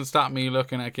that doesn't stop me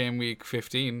looking at game week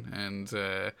 15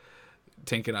 and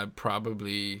thinking I'd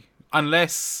probably,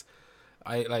 unless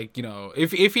I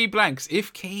if he blanks,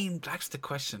 if Kane blanks, the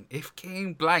question, if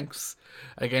Kane blanks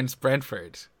against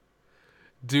Brentford,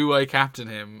 do I captain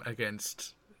him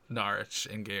against Norwich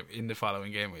in the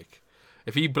following game week?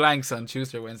 If he blanks on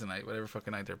Tuesday or Wednesday night, whatever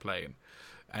fucking night they're playing,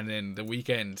 and then the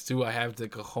weekend, do I have the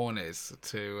cojones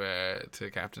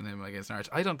to captain him against Norwich?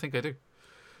 I don't think I do.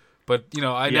 But,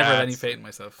 I never had any faith in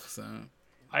myself. So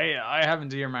I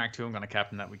haven't earmarked who I'm going to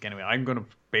captain that week anyway. I'm going to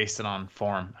base it on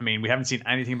form. I mean, we haven't seen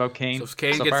anything about Kane. So if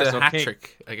Kane gets a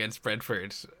hat-trick against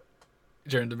Brentford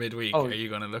during the midweek, are you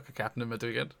going to look at captain him at the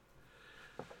weekend?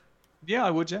 Yeah,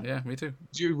 I would, yeah. Yeah, me too.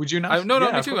 Would you not? No,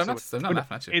 me too. I'm not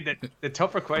laughing at you. The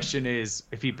tougher question is,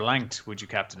 if he blanked, would you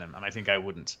captain him? And I think I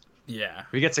wouldn't. Yeah.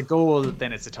 If he gets a goal,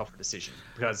 then it's a tougher decision.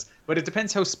 But it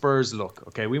depends how Spurs look.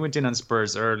 Okay, we went in on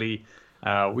Spurs early.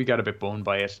 We got a bit boned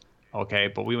by it. Okay,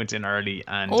 but we went in early.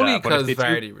 And only because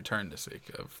Vardy returned this week,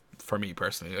 for me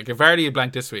personally. Like, if Vardy had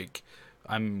blanked this week,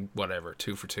 I'm,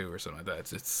 2 for 2 or something like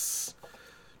that. It's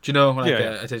do you know?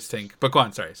 I just think. But go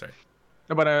on, sorry.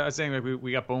 No, but I was saying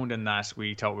we got boned in that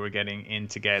we thought we were getting in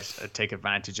to take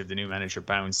advantage of the new manager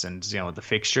bounce and the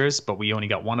fixtures, but we only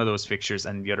got one of those fixtures,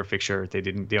 and the other fixture they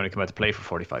only come out to play for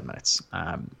 45 minutes.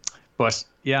 But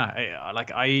yeah,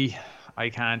 I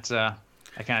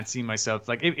can't see myself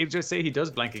like if just say he does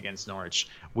blank against Norwich,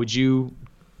 would you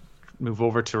move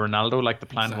over to Ronaldo like the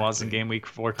plan was in game week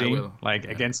 14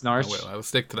 against Norwich? I will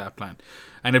stick to that plan.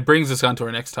 And it brings us on to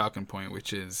our next talking point,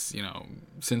 which is,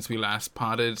 since we last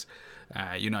potted,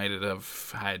 United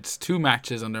have had 2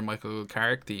 matches under Michael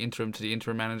Carrick, the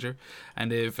interim manager,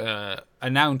 and they've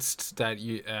announced that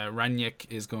Rangnick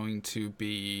is going to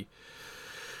be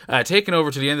taken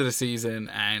over to the end of the season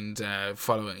and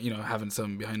following, having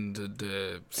some behind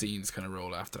the scenes kind of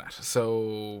role after that.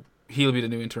 So he'll be the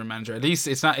new interim manager. At least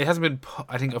it hasn't been,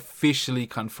 I think, officially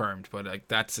confirmed, but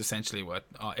that's essentially what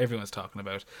everyone's talking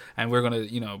about, and we're going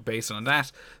to base it on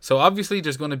that. So obviously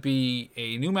there's going to be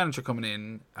a new manager coming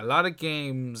in. A lot of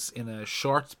games in a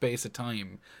short space of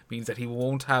time means that he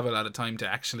won't have a lot of time to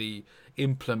actually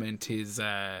implement his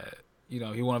he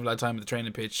won't have a lot of time at the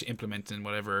training pitch implementing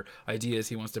whatever ideas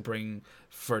he wants to bring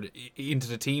into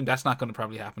the team. That's not going to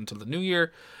probably happen until the new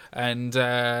year, and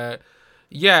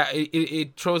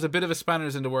it throws a bit of a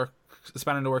spanners in the works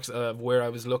spanner in the works of where I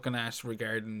was looking at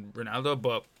regarding Ronaldo,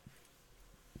 but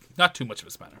not too much of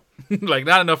a spanner. Like,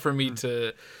 not enough for me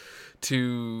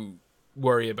to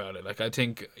worry about it. Like, I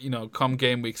think, come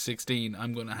game week 16,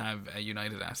 I'm going to have a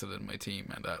United asset in my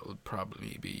team, and that will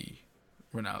probably be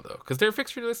Ronaldo, because their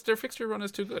fixture run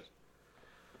is too good.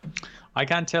 I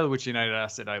can't tell which United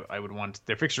asset I would want.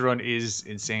 Their fixture run is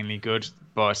insanely good,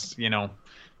 but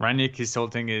Rangnick, his whole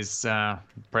thing is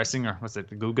pressing, or what's it,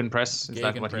 the Gegenpress? Is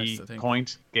that what he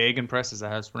coined? Gegenpress, is that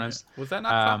how it's pronounced? Yeah. Was that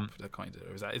not Klopp that coined it?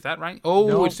 Or is that right? Oh,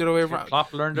 no, it's the other way around.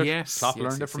 Klopp learned it. Yes, Klopp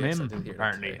learned it from him,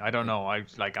 apparently. I don't know. I'm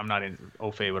not in au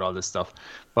fait with all this stuff,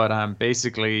 but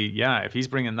basically, yeah, if he's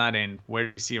bringing that in, where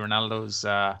do you see Ronaldo's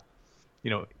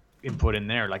input in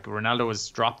there? Like, Ronaldo was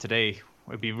dropped today.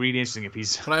 It'd be really interesting if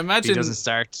if he doesn't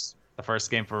start the first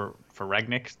game for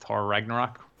Ragnick, Thor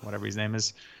Ragnarok, whatever his name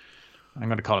is. I'm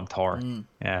going to call him Thor.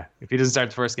 Yeah. If he doesn't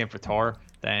start the first game for Thor,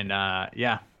 then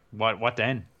what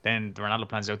then? Then the Ronaldo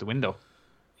plan's out the window.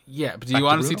 Yeah, but do you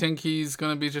honestly think he's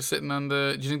going to be just sitting on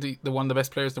the... Do you think the one of the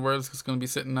best players in the world is going to be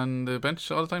sitting on the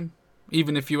bench all the time?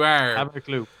 Even if you are... I have a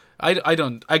clue. I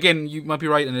don't. Again, you might be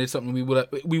right, and it's something we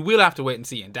will have to wait and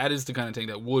see, and that is the kind of thing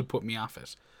that would put me off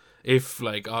it. If,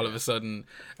 like, all of a sudden,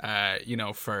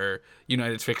 for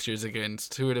United's fixtures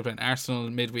against, who would have been Arsenal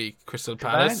midweek, Crystal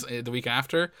Palace the week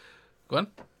after. Go on.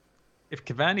 If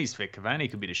Cavani's fit, Cavani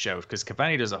could be the shout, because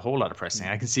Cavani does a whole lot of pressing.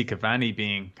 I can see Cavani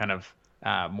being kind of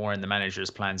more in the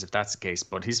manager's plans if that's the case,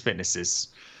 but his fitness is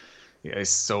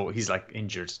so, he's like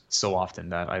injured so often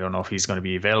that I don't know if he's going to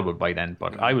be available by then.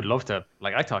 But I would love to,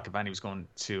 like, I thought Cavani was going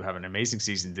to have an amazing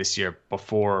season this year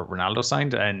before Ronaldo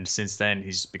signed, and since then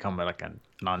he's become like a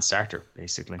non-starter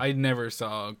basically. I never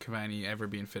saw Cavani ever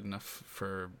being fit enough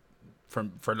for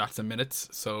lots of minutes,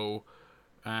 so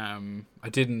I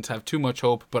didn't have too much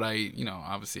hope, but I,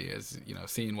 obviously, as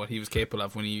seeing what he was capable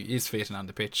of when he is fit and on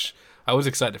the pitch, I was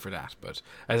excited for that. But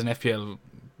as an FPL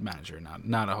manager,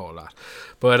 not a whole lot.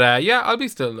 But I'll be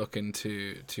still looking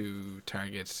to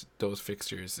target those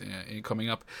fixtures coming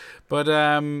up. But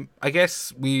I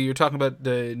guess we're talking about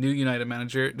the new United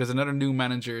manager. There's another new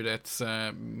manager that's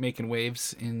making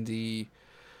waves in the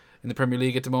Premier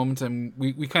League at the moment, and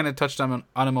we kind of touched on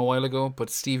him a while ago.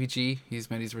 But Stevie G, he's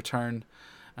made his return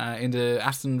in the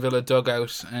Aston Villa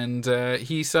dugout, and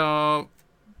he saw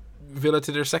Villa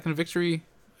to their second victory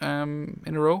in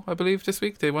a row, I believe, this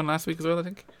week. They won last week as well, I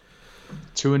think.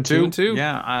 2-2.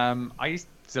 Yeah. I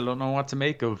still don't know what to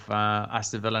make of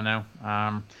Aston Villa now.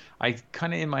 I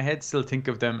kind of in my head still think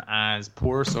of them as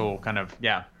poor, so kind of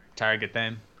target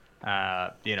them.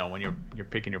 When you're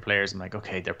picking your players, I'm like,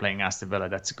 okay, they're playing Aston Villa,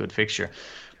 that's a good fixture.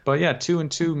 But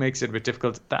 2-2 makes it a bit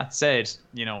difficult. That said,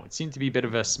 it seemed to be a bit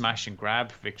of a smash and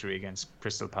grab victory against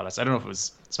Crystal Palace. I don't know if it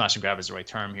was smash and grab is the right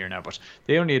term here now, but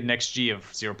they only had an XG of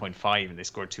 0.5 and they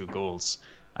scored 2 goals.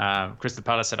 Crystal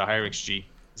Palace had a higher XG,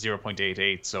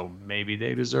 0.88, so maybe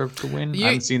they deserve to win. I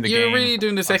haven't seen the game. You're really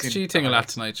doing this XG thing a lot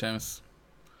tonight, James.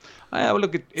 Well,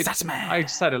 look, I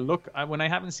just had a look. When I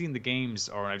haven't seen the games,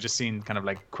 or I've just seen kind of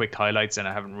like quick highlights and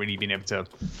I haven't really been able to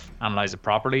analyze it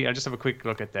properly, I just have a quick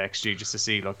look at the XG just to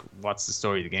see, look, what's the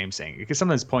story of the game saying. Because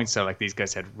sometimes points are like these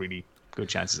guys had really good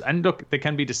chances. And look, they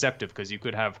can be deceptive because you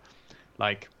could have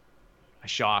like a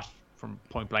shot from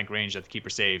point blank range that the keeper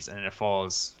saves and then it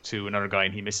falls to another guy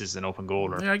and he misses an open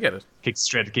goal, or I get it, kicks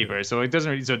straight at the keeper. So it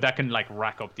doesn't really, so that can like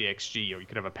rack up the XG, or you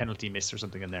could have a penalty miss or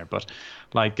something in there. But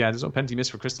like there's no penalty miss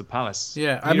for Crystal Palace.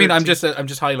 I mean, I'm just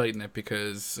highlighting it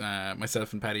because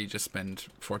myself and Paddy just spent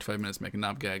 45 minutes making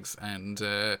knob gags, and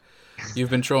you've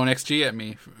been throwing XG at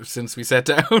me since we sat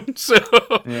down. So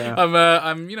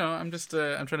I'm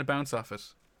trying to bounce off it.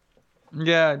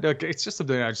 Yeah, look, it's just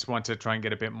something I just want to try and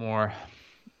get a bit more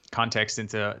context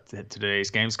into today's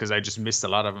games, because I just missed a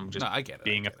lot of them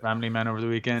being a family man over the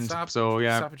weekend. Stop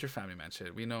with your family man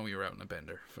shit. We know you were out on a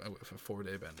bender, a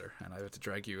 4-day bender, and I had to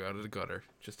drag you out of the gutter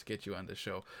just to get you on this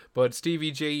show. But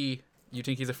Stevie G, you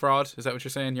think he's a fraud? Is that what you're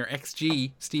saying? Your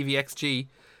XG, Stevie XG,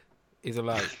 is a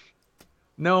lie?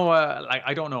 No,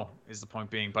 I don't know is the point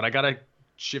being, but I gotta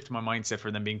shift my mindset for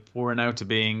them being poor now to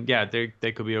being they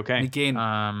could be okay.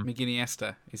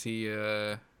 McGinn-Iniesta, is he?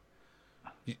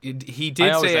 He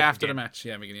did say after the match,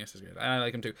 McGinn-Iniesta is great. I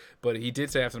like him too, but he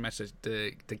did say after the match that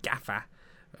the gaffer,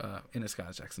 in a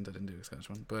Scottish accent, I didn't do a Scottish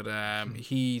one, but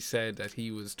he said that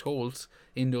he was told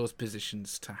in those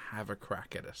positions to have a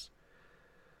crack at it.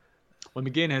 Well,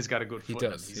 McGinn has got a good foot.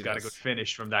 He's got a good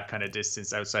finish from that kind of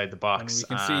distance outside the box. And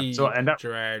we can see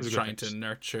Gerrard's trying to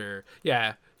nurture.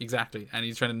 Yeah, exactly. And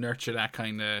he's trying to nurture that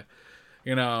kind of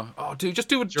You know, oh, dude, just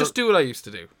do what I used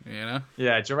to do. You know.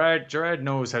 Yeah, Gerard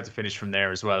knows how to finish from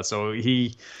there as well. So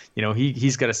he's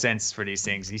got a sense for these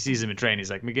things. He sees him in training.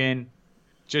 He's like, McGinn,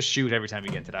 just shoot every time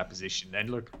you get into that position. And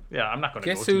look, yeah, I'm not going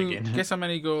to go to McGinn. Guess how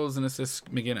many goals and assists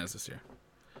McGinn has this year?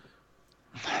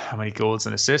 How many goals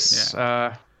and assists?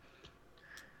 Yeah.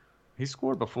 He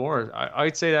scored before.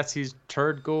 I'd say that's his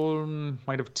third goal.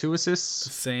 Might have 2 assists.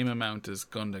 The same amount as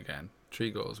Gundogan.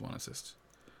 3 goals, 1 assist.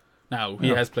 Now he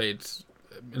has played.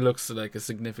 It looks like a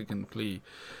significantly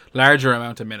larger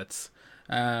amount of minutes.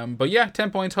 But yeah,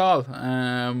 10-point haul.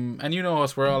 And you know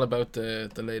us, we're all about the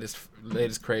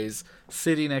latest craze.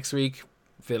 City next week,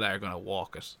 Villa are going to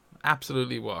walk it.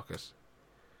 Absolutely walk it.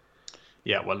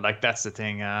 Yeah, well, like that's the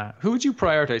thing. Who would you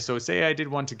prioritize? So say I did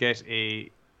want to get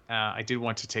I did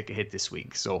want to take a hit this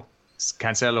week. So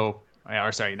Cancelo,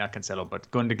 or sorry, not Cancelo, but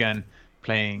Gundogan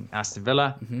playing Aston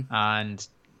Villa, and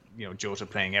Jota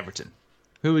playing Everton.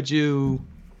 Who would you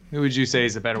say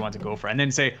is the better one to go for? And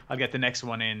then say I'll get the next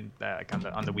one in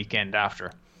on the weekend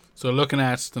after. So looking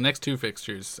at the next 2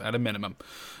 fixtures at a minimum,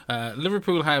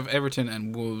 Liverpool have Everton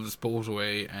and Wolves both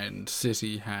away, and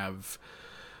City have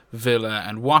Villa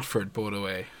and Watford both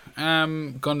away.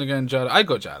 Gundogan, Jota. I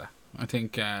go Jota. I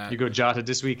think you go Jota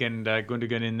this weekend,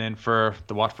 Gundogan in then for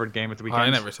the Watford game at the weekend. I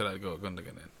never said I'd go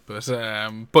Gundogan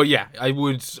in, but yeah, I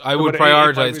would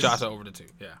prioritize Jota over the 2.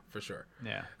 Yeah, for sure.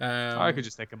 Yeah, I could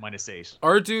just take a -8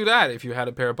 or do that if you had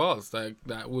a pair of balls.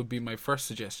 That would be my first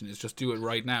suggestion. Is just do it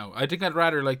right now. I think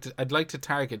I'd like to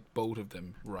target both of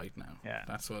them right now. Yeah,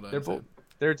 that's what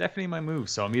they're definitely my move.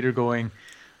 So I'm either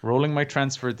rolling my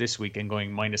transfer this week and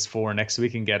going -4 next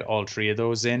week and get all 3 of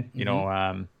those in.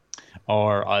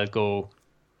 Or I'll go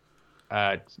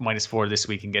 -4 this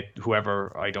week and get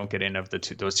whoever I don't get in of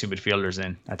those 2 midfielders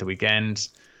in at the weekend.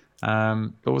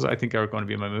 Those I think are going to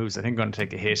be my moves. I think I'm going to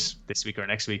take a hit this week or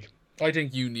next week. I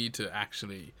think you need to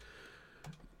actually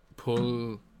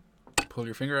pull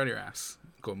your finger out of your ass.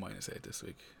 Go -8 this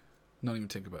week. Not even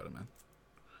think about it, man.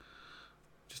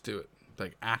 Just do it.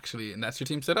 Like actually, and that's your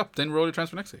team set up. Then roll your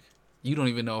transfer next week. You don't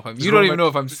even know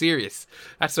if I'm serious.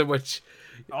 That's so much.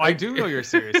 I do know you're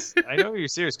serious. I know you're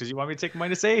serious because you want me to take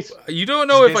 -8. You don't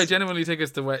know if I genuinely think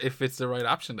it's the right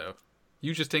option though.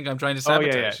 You just think I'm trying to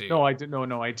sabotage you. No, I do.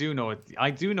 No, I do know it. I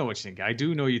do know what you think. I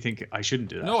do know you think I shouldn't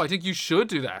do that. No, I think you should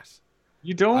do that.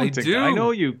 You don't. I do. I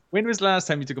know you. When was the last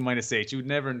time you took a -8? You would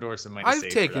never endorse a -8. I've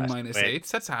taken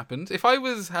 -8s. That's happened. If I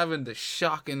was having the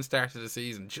shocking start of the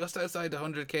season, just outside the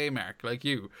 100k mark, like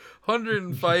you,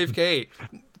 105k,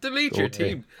 delete your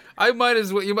team. I might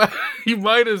as well. You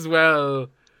might as well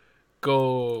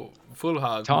go full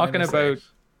hog. Talking about,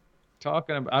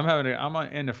 I'm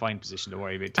in a fine position to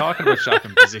worry about. Talking about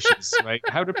shocking positions, right?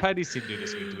 How did Paddy's team do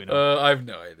this week? Do we know? I've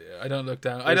no idea. I don't look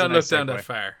down. I don't look down that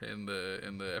far in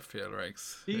the FPL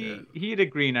ranks. He had a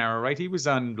green arrow, right? He was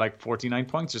on like 49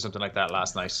 points or something like that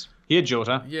last night. He had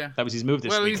Jota. Yeah, that was his move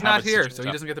this week. Well, he's not here, so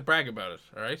he doesn't get to brag about it.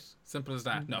 All right, simple as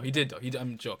that. No, he did though.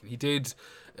 I'm joking. He did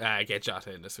get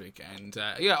Jota in this week, and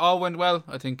all went well.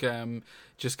 I think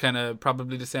just kind of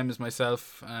probably the same as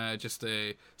myself, just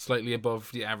a slightly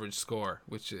above the average score,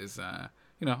 which is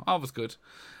always good.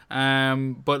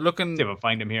 But looking, yeah, but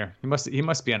find him here. He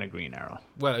must be on a green arrow.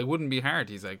 Well, it wouldn't be hard.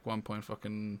 He's like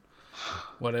 1.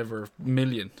 Whatever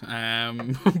million.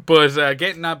 But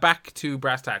getting that back to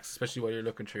brass tacks, especially while you're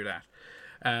looking through that.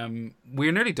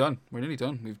 We're nearly done.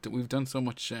 We've done so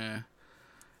much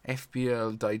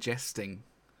FPL digesting.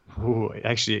 Oh,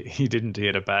 actually, he didn't. He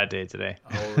had a bad day today.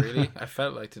 Oh, really? I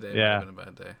felt like today might have been a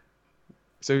bad day.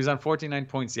 So he was on 49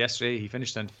 points yesterday. He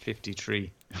finished on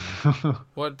 53.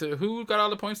 What? Who got all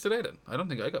the points today then? I don't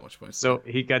think I got much points. So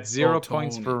he got 0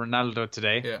 points for Ronaldo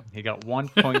today. Yeah. He got 1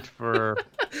 point for...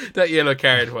 That yellow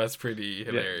card was pretty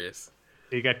hilarious.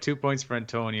 Yeah. He got 2 points for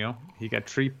Antonio. He got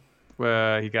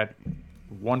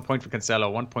 1 point for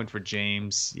Cancelo, 1 point for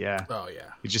James. Yeah. Oh,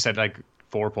 yeah. He just had like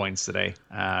 4 points today.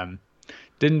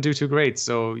 Didn't do too great.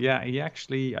 So, yeah, he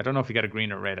actually... I don't know if he got a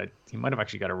green or red. He might have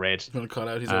actually got a red. I'm going to call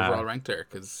out his overall rank there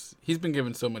because he's been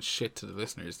giving so much shit to the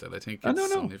listeners that I think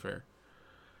it's only fair.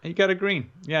 He got a green.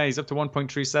 Yeah, he's up to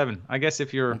 1.37. I guess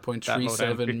if you're...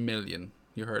 1.37 million.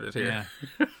 You heard it here.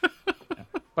 Yeah.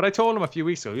 But I told him a few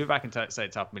weeks ago, he'll be back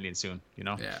inside top million soon,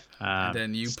 Yeah. And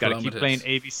then you got to keep playing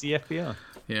ABC FPL.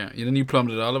 Yeah, then you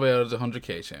plummeted all the way out of the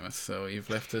 100k, Seamus. So you've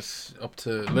left it up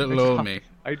to little old me.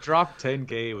 I dropped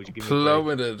 10k. Would you give me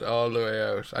plummeted all the way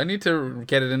out. I need to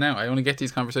get it in now. I only get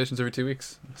these conversations every 2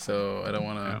 weeks, so I don't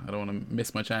want to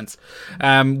miss my chance.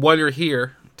 While you're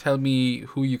here, tell me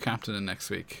who you captain in next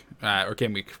week, or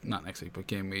game week, not next week, but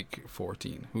game week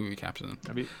 14. Who are you captaining?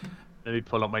 Let me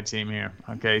pull up my team here.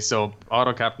 Okay, so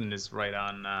auto captain is right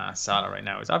on Salah right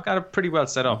now. I've got it pretty well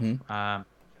set up.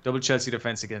 Double Chelsea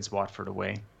defense against Watford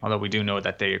away. Although we do know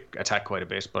that they attack quite a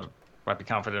bit, but I'd be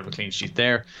confident of a clean sheet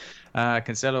there.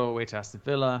 Cancelo away to Aston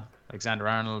Villa.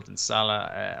 Alexander-Arnold and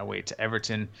Salah away to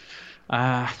Everton.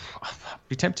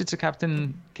 Be tempted to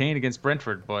captain Kane against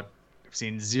Brentford, but I've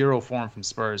seen zero form from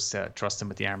Spurs to trust him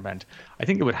with the armband. I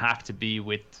think it would have to be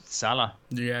with Salah.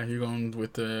 Yeah, you're going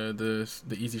with the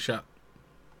easy shot.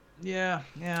 Yeah.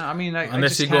 I mean,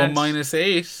 unless I you can't... go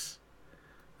 -8,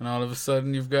 and all of a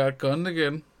sudden you've got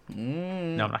Gundogan.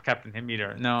 No, I'm not captaining him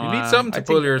either. No, you need something to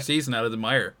pull your season out of the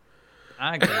mire.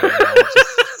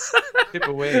 Just tip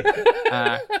away.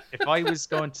 If I was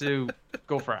going to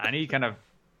go for any kind of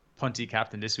punty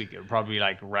captain this week, it would probably be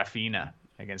like Rafinha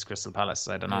against Crystal Palace.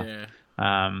 I don't know. Yeah.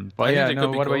 But yeah,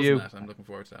 no. What about you? I'm looking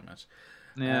forward to that match.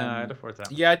 Yeah, I look forward to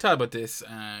that. Yeah, I thought about this.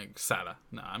 Salah.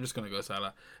 No, I'm just gonna go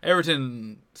Salah.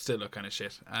 Everton still look kind of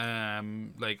shit.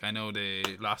 Like I know they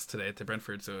lost today to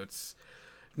Brentford, so it's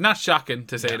not shocking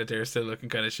to say that they're still looking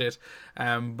kind of shit.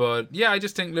 But yeah, I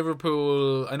just think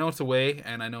Liverpool, I know it's away,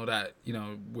 and I know that,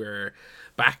 we're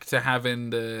back to having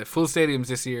the full stadiums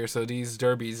this year, so these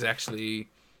derbies actually,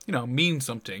 mean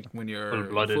something when you're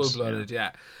full-blooded.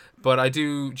 Yeah. But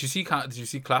did you see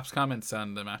Klopp's comments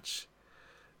on the match?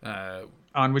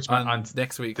 On which one? On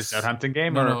next week's the Southampton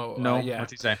game? No. Yeah.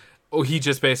 What's he saying? Oh, he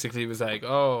just basically was like,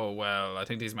 "Oh, well, I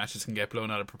think these matches can get blown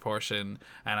out of proportion,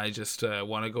 and I just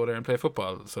want to go there and play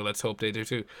football. So let's hope they do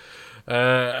too."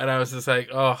 And I was just like,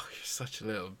 "Oh, you're such a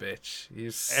little bitch."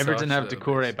 Everton have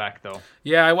Doucouré back though.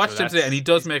 Yeah, I watched him today, and he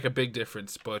does make a big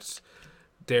difference, but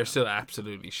they're still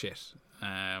absolutely shit.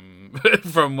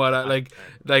 From what I like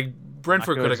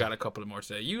Brentford could have got a couple of more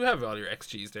today. You have all your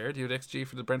XGs there. Do you have XG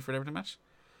for the Brentford Everton match?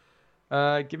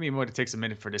 Give me a moment. It takes a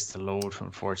minute for this to load,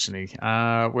 unfortunately.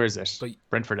 Where is it?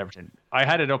 Brentford Everton. I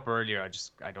had it up earlier.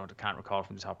 I can't recall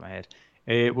from the top of my head.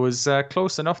 It was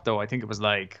close enough though. I think it was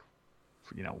like,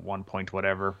 1 point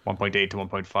whatever, 1.8 to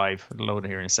 1.5. It'll load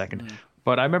here in a second.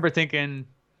 But I remember thinking,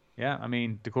 yeah, I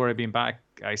mean, Doucouré being back,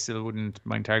 I still wouldn't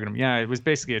mind targeting him. Yeah, it was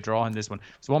basically a draw in this one.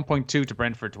 It was 1.2 to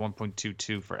Brentford to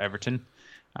 1.22 for Everton.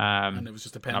 And it was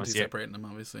just a penalty separating them,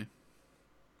 obviously.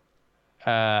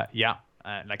 Yeah.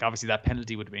 Obviously that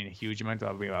penalty would have been a huge amount. That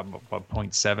would be about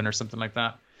 0.7 or something like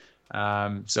that.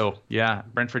 So yeah,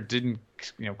 Brentford didn't,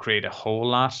 create a whole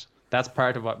lot. That's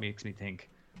part of what makes me think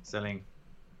selling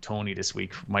Toney this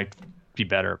week might be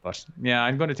better. But yeah,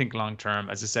 I'm going to think long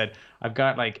term. As I said, I've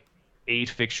got 8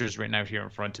 fixtures written out here in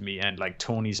front of me, and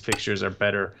Toney's fixtures are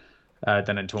better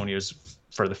than Antonio's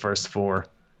for the first 4.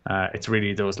 It's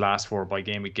really those last 4 by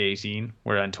game week 18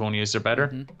 where Antonio's are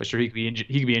better. But sure, he could be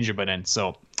injured by then. So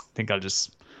I think I'll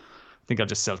just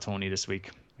sell Toney this week.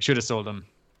 I should have sold him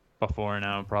before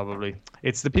now, probably.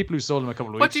 It's the people who sold him a couple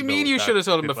of weeks ago. What do you mean you should have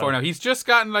sold him before now? He's just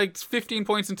gotten 15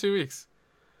 points in 2 weeks.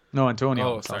 No,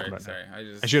 Antonio. Oh, sorry.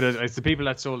 I should have. It's the people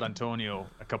that sold Antonio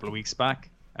a couple of weeks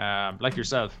back, like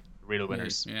yourself, real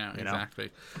winners. Yeah, exactly.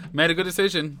 Made a good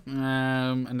decision,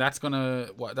 and that's gonna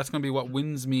be what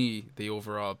wins me the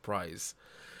overall prize.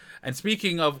 And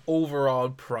speaking of overall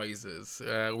prizes,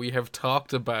 we have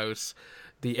talked about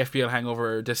the FPL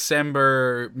Hangover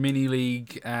December mini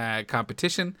league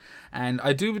competition, and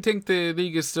I do think the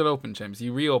league is still open, James.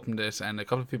 You reopened it, and a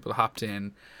couple of people hopped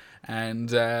in,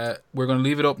 and we're going to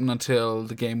leave it open until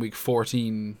the game week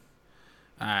 14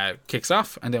 kicks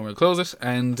off, and then we'll close it,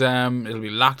 and it'll be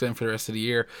locked in for the rest of the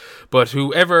year. But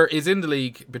whoever is in the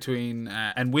league between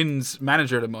and wins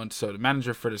manager of the month, so the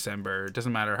manager for December,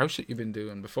 doesn't matter how shit you've been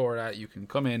doing before that, you can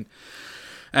come in.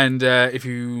 And if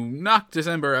you knock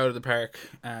December out of the park,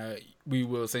 we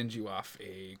will send you off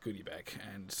a goodie bag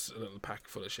and a little pack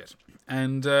full of shit.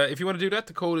 And if you want to do that,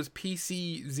 the code is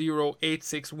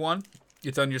PC0861.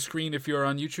 It's on your screen if you're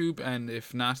on YouTube, and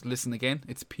if not, listen again.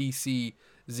 It's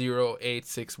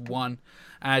PC0861.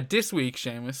 This week,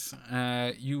 Seamus,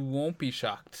 you won't be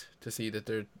shocked to see that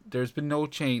there's been no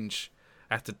change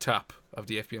at the top of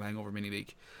the FPL Hangover Mini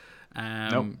League.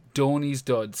 Nope. Donny's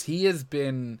Duds. He's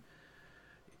been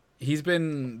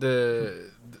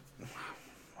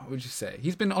what would you say?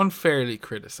 He's been unfairly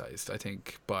criticized, I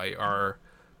think, by our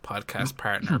podcast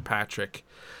partner Patrick,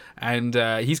 and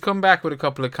he's come back with a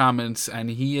couple of comments,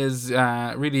 and he has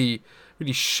really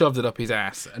shoved it up his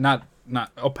ass, not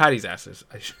up Paddy's asses,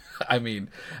 I mean,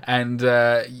 and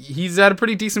he's had a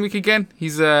pretty decent week again.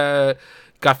 He's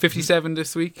got 57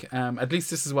 this week. At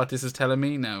least this is what this is telling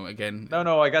me now. Again,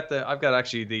 no, I've got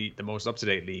actually the most up to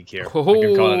date league here. I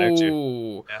can call it out to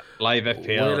you. Yeah, live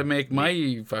FPL. Way to make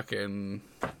my fucking.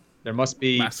 There must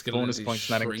be bonus points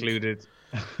not included.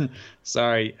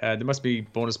 Sorry, there must be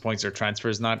bonus points or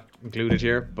transfers not included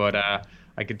here, but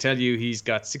I can tell you he's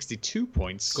got 62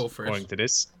 points Go for going it. to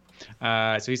this.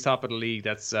 So he's top of the league.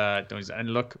 That's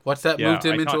and look, What's that yeah, moved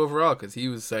him I into thought, overall? Because he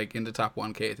was like in the top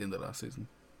 1K at the end of last season.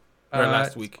 Or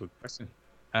last week. Good question.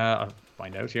 I'll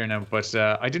find out here now, but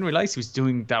I didn't realize he was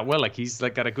doing that well. Like he's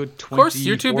like got a good 24 Of course,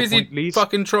 you're too busy point lead.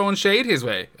 fucking throwing shade his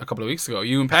way a couple of weeks ago.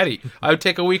 You and Paddy. I would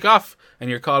take a week off, and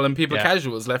you're calling people Yeah.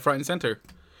 casuals left, right, and centre.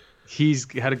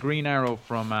 He's had a green arrow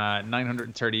from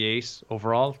 938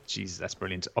 overall. Jeez, that's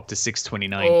brilliant. Up to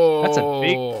 629.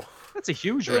 Oh, That's a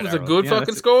huge. it red was a arrow. good Yeah,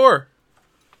 fucking score.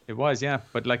 It was, yeah.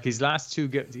 But like his last two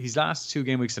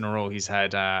game weeks in a row, he's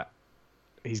had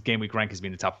his game week rank has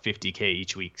been the top 50k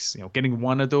each week. You know, getting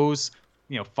one of those,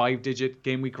 5-digit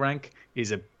game week rank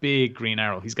is a big green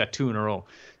arrow. He's got two in a row.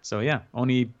 So yeah,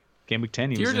 only game week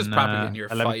 10. You're just propagating your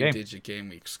 11K. 5-digit game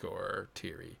week score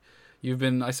theory.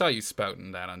 I saw you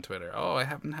spouting that on Twitter. Oh, I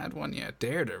haven't had one yet.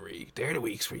 They're the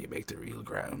weeks where you make the real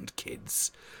ground,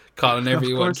 kids. Calling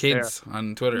everyone kids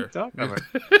on Twitter.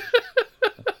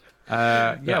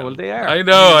 Yeah, well, they are. I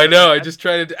know. I just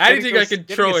try to anything I can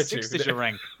throw at you. Six-digit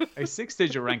rank. A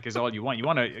 6-digit rank is all you want.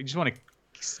 You just want to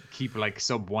keep like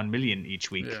sub 1 million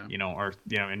each week,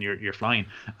 and you're flying.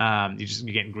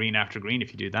 You're getting green after green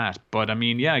if you do that. But I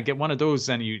mean, yeah, get one of those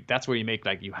and that's where you make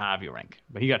like you have your rank.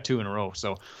 But he got two in a row,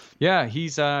 so yeah,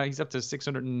 he's up to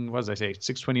 600 and what did I say,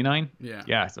 629?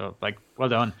 Yeah. So like, well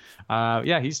done.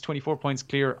 Yeah, he's 24 points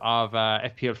clear of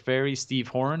FPL Fairy Steve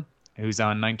Horan, who's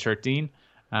on 913.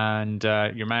 And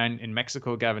your man in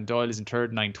Mexico, Gavin Doyle, is in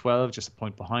third, 912, just a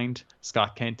point behind.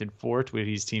 Scott Kent in fourth with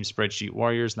his team Spreadsheet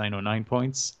Warriors, 909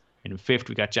 points. And in fifth,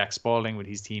 we got Jack Spalding with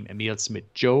his team Emil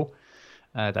Smith Joe.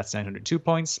 That's 902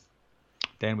 points.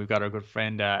 Then we've got our good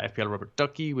friend FPL Robert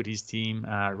Ducky with his team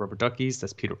Rubber Duckies.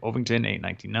 That's Peter Ovington,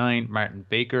 899. Martin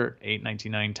Baker,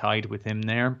 899, tied with him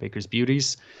there. Baker's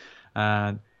Beauties.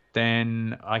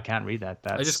 Then I can't read that.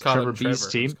 That's I just call Trevor him B's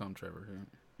Trevor. team. Just call him Trevor, yeah.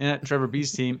 Yeah, Trevor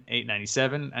B's team,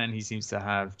 897, and he seems to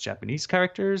have Japanese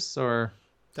characters, or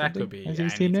that could be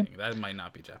his team name. That might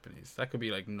not be Japanese. That could be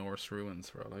like Norse ruins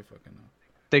for all I fucking know.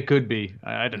 They could be.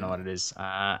 I don't know what it is.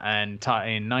 And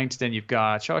in ninth, then you've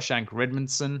got Shawshank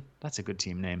Redmondson. That's a good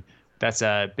team name. That's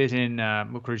a bit in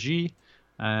Mukherjee.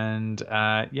 And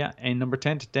in number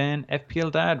 10, then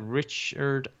FPL dad,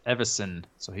 Richard Everson.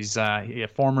 So he's a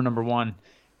former number one.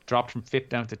 Dropped from 5th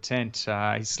down to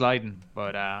 10th. He's sliding,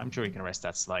 but I'm sure he can arrest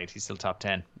that slide. He's still top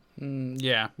 10.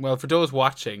 Yeah, well, for those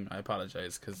watching, I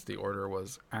apologize because the order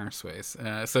was arseways.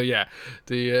 So yeah,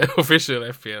 the official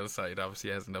FPL site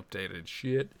obviously hasn't updated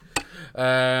shit.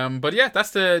 But yeah,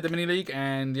 that's the mini league,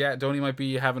 and yeah, Donny might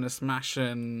be having a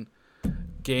smashing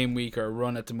game week or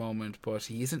run at the moment, but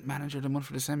he isn't manager of the month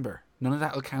for December. None of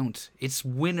that will count. It's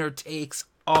winner takes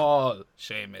all,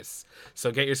 Seamus.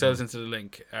 So get yourselves into the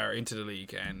link or into the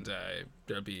league, and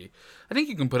there'll be. I think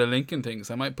you can put a link in things.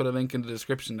 I might put a link in the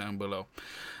description down below.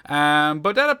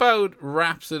 But that about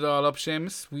wraps it all up,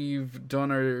 Seamus. We've done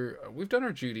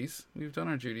our duties. We've done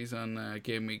our duties on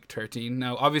game week 13.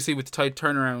 Now, obviously, with the tight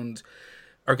turnaround,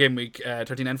 or game week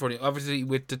 13 and 14. Obviously,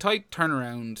 with the tight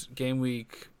turnaround, game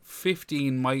week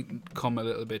 15 might come a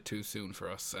little bit too soon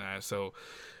for us.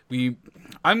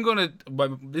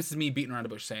 This is me beating around the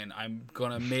bush saying I'm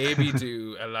gonna maybe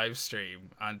do a live stream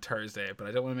on Thursday, but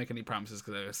I don't want to make any promises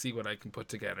because I see what I can put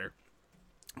together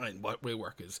and what will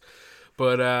work is.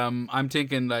 But I'm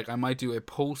thinking like I might do a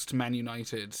post Man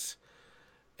United.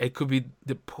 It could be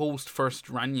the post first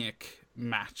Ranić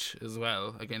match as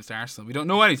well against Arsenal. We don't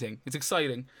know anything. It's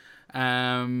exciting.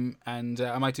 And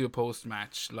I might do a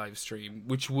post-match live stream,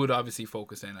 which would obviously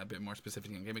focus in a bit more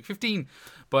specifically on Game Week 15.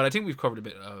 But I think we've covered a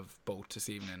bit of both this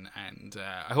evening, and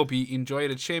I hope you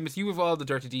enjoyed it. Seamus, you have all the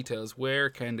dirty details. Where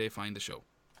can they find the show?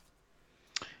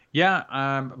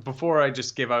 Yeah, before I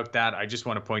just give out that, I just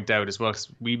want to point out as well, 'cause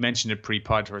we mentioned it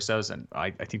pre-pod to ourselves, and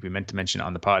I think we meant to mention it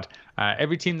on the pod.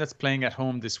 Every team that's playing at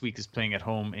home this week is playing at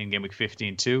home in Game Week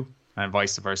 15 too. And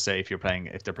vice versa if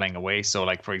they're playing away. So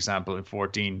like for example in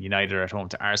 14 United are at home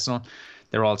to Arsenal,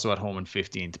 they're also at home in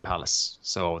 15 to Palace.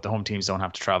 So the home teams don't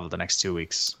have to travel the next 2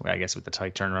 weeks. I guess with the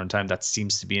tight turnaround time that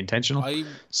seems to be intentional. I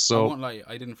won't lie,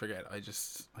 I didn't forget. I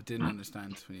didn't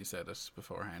understand when you said it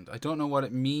beforehand. I don't know what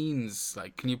it means.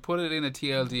 Like, can you put it in a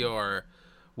TLD or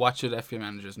what should FPL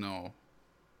managers know?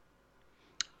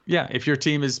 Yeah, if your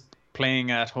team is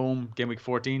playing at home game week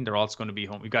 14, they're also going to be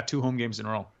home. We've got 2 home games in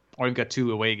a row. Or you've got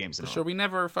 2 away games in a row. Sure, we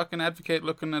never fucking advocate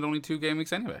looking at only 2 game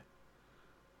weeks anyway.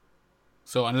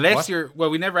 So unless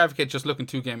we never advocate just looking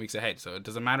 2 game weeks ahead. So it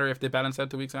doesn't matter if they balance out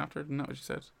the weeks after. Isn't that what you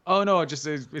said? Oh no, just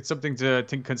it's something to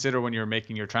consider when you're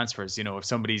making your transfers. If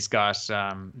somebody's got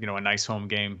a nice home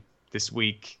game this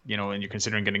week, and you're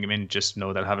considering getting him in, just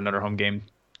know they'll have another home game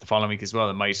the following week as well.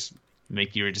 It might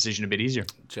make your decision a bit easier.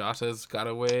 Jota's got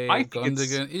away. I think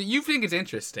Gundogan. You think it's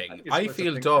interesting. I feel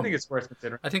something. dumb. I think it's worth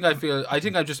considering. I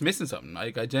think I'm just missing something.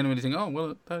 I genuinely think, oh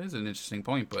well, that is an interesting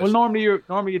point. But well, normally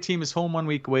your team is home 1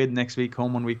 week, away the next week,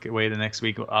 home 1 week, away the next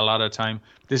week. A lot of time,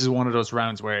 this is one of those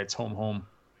rounds where it's home,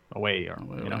 away, or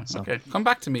So. Okay, come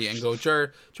back to me and go, Ger.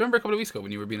 Do you remember a couple of weeks ago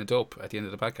when you were being a dope at the end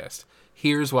of the podcast?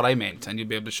 Here's what I meant, and you'll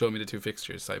be able to show me the two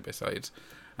fixtures side by side,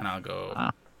 and I'll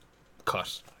go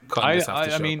cut this off the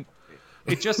show. I mean,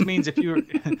 it just means if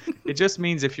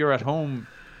you're at home,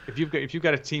 if you've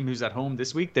got a team who's at home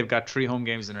this week, they've got 3 home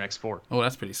games in their next 4. Oh,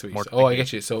 that's pretty sweet. I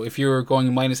get you. So if you're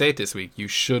going -8 this week, you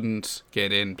shouldn't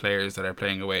get in players that are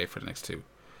playing away for the next 2.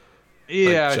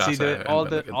 Yeah, like see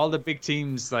Jota all the big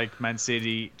teams like Man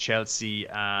City, Chelsea,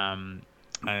 and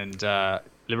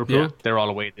Liverpool, they're all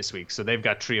away this week, so they've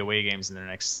got 3 away games in their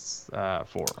next 4,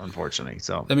 unfortunately.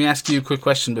 So let me ask you a quick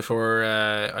question before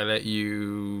I let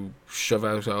you shove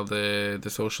out all the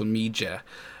social media.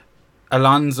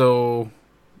 Alonso,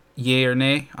 yay or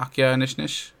nay? Akia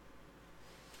Nishnish?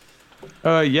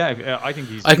 Yeah, I think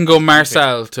he's. I can go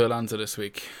Marcel to Alonso this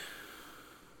week.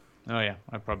 Oh yeah,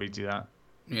 I'd probably do that.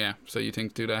 Yeah, so you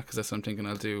think do that because that's what I'm thinking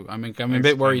I'll do. I'm a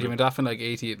bit worried. He went off in like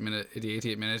 88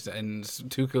 minutes, and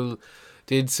Tuchel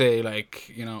did say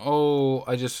like,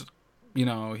 I just,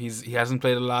 he hasn't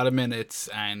played a lot of minutes,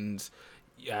 and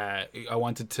I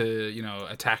wanted to,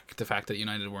 attack the fact that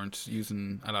United weren't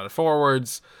using a lot of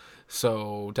forwards.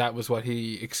 So that was what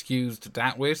he excused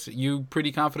that with. You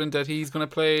pretty confident that he's going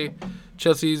to play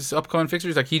Chelsea's upcoming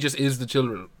fixtures? Like, he just is the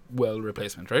Chilwell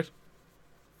replacement, right?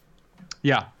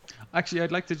 Yeah. Actually,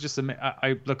 I'd like to just admit,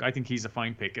 I think he's a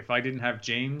fine pick. If I didn't have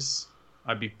James,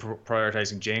 I'd be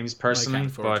prioritizing James personally,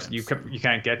 but James. You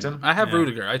can't get him. I have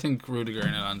Rudiger. I think Rudiger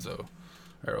and Alonso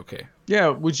are okay. Yeah,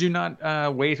 would you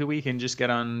not wait a week and just get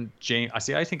on James?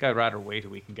 I think I'd rather wait a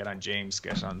week and get on James,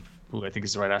 get on who I think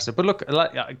is the right asset. But look,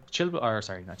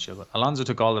 Alonso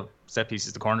took all the set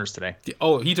pieces, the corners today.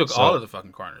 He took all of the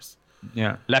fucking corners.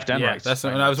 Yeah, left and right. That's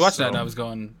when I was watching that and I was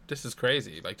going, this is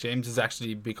crazy. Like, James has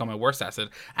actually become a worse asset.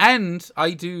 And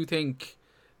I do think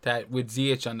that with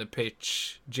Ziyech on the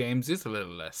pitch, James is a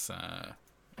little less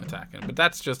attacking. But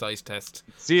that's just ice test.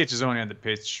 Ziyech is only on the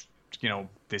pitch,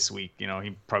 this week. He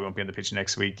probably won't be on the pitch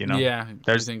next week. Yeah.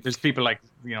 There's people like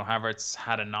Havertz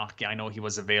had a knock. I know he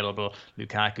was available.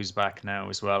 Lukaku's back now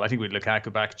as well. I think with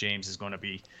Lukaku back, James is going to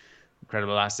be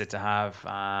incredible asset to have.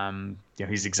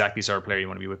 He's exactly the sort of player you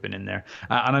want to be whipping in there.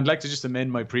 And I'd like to just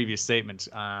amend my previous statement.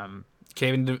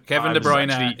 Kevin De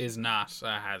Bruyne is not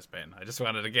a has-been. I just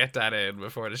wanted to get that in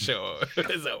before the show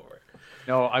is over.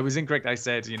 No, I was incorrect. I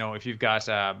said, if you've got,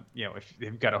 if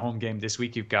you've got a home game this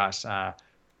week, you've got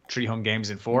 3 home games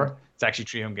in 4. It's actually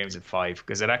 3 home games in 5,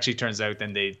 because it actually turns out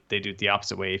then they do it the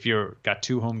opposite way. If you've got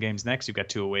 2 home games next, you've got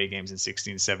 2 away games in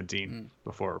 16, 17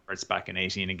 before it's back in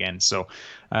 18 again. So,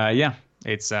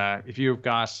 it's if you've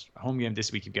got a home game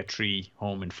this week, you get 3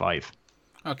 home in 5.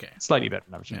 Okay, slightly better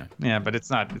than that. Yeah, but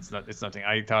it's nothing.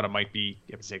 I thought it might be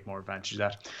able to take more advantage of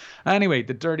that. Anyway,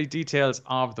 the dirty details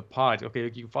of the pod. Okay,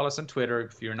 you can follow us on Twitter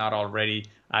if you're not already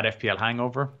at FPL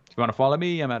Hangover. If you want to follow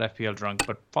me, I'm at FPL Drunk,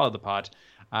 but follow the pod.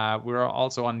 We're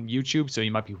also on YouTube, so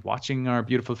you might be watching our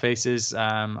beautiful faces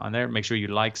on there. Make sure you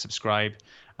like, subscribe.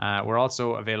 We're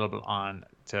also available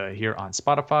to hear on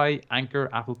Spotify, Anchor,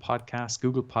 Apple Podcasts,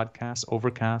 Google Podcasts,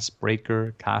 Overcast,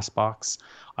 Breaker, Castbox.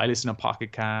 I listen on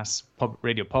Pocket Casts,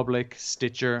 Radio Public,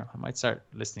 Stitcher. I might start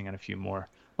listening on a few more.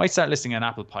 Might start listening on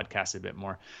Apple Podcasts a bit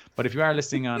more. But if you are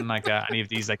listening on any of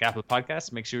these Apple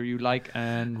Podcasts, make sure you like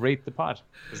and rate the pod,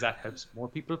 because that helps more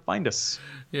people find us.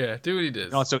 Yeah, do what he does.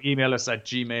 And also email us at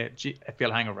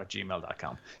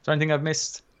fplhangover@gmail.com. Is there anything I've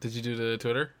missed? Did you do the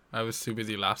Twitter? I was too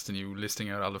busy last and you listing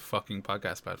out all the fucking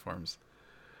podcast platforms.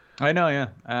 I know, yeah.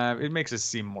 It makes us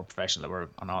seem more professional that we're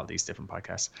on all these different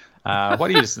podcasts. What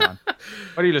are you listening on?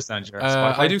 What are you listening on, Jared?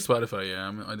 I do Spotify,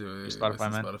 yeah. I do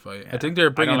Spotify, man. Spotify. Yeah. I think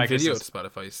they're bringing video to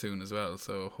Spotify soon as well,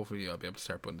 so hopefully I'll be able to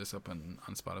start putting this up on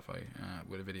Spotify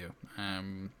with a video.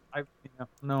 I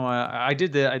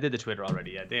did the Twitter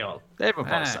already. Yeah,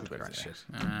 everyone follows on Twitter. Shit.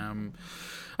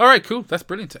 All right, cool. That's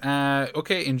brilliant.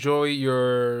 Okay, enjoy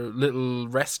your little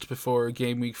rest before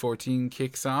game week 14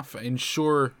 kicks off.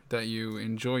 Ensure that you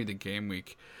enjoy the game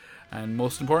week, and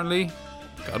most importantly,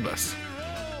 God bless.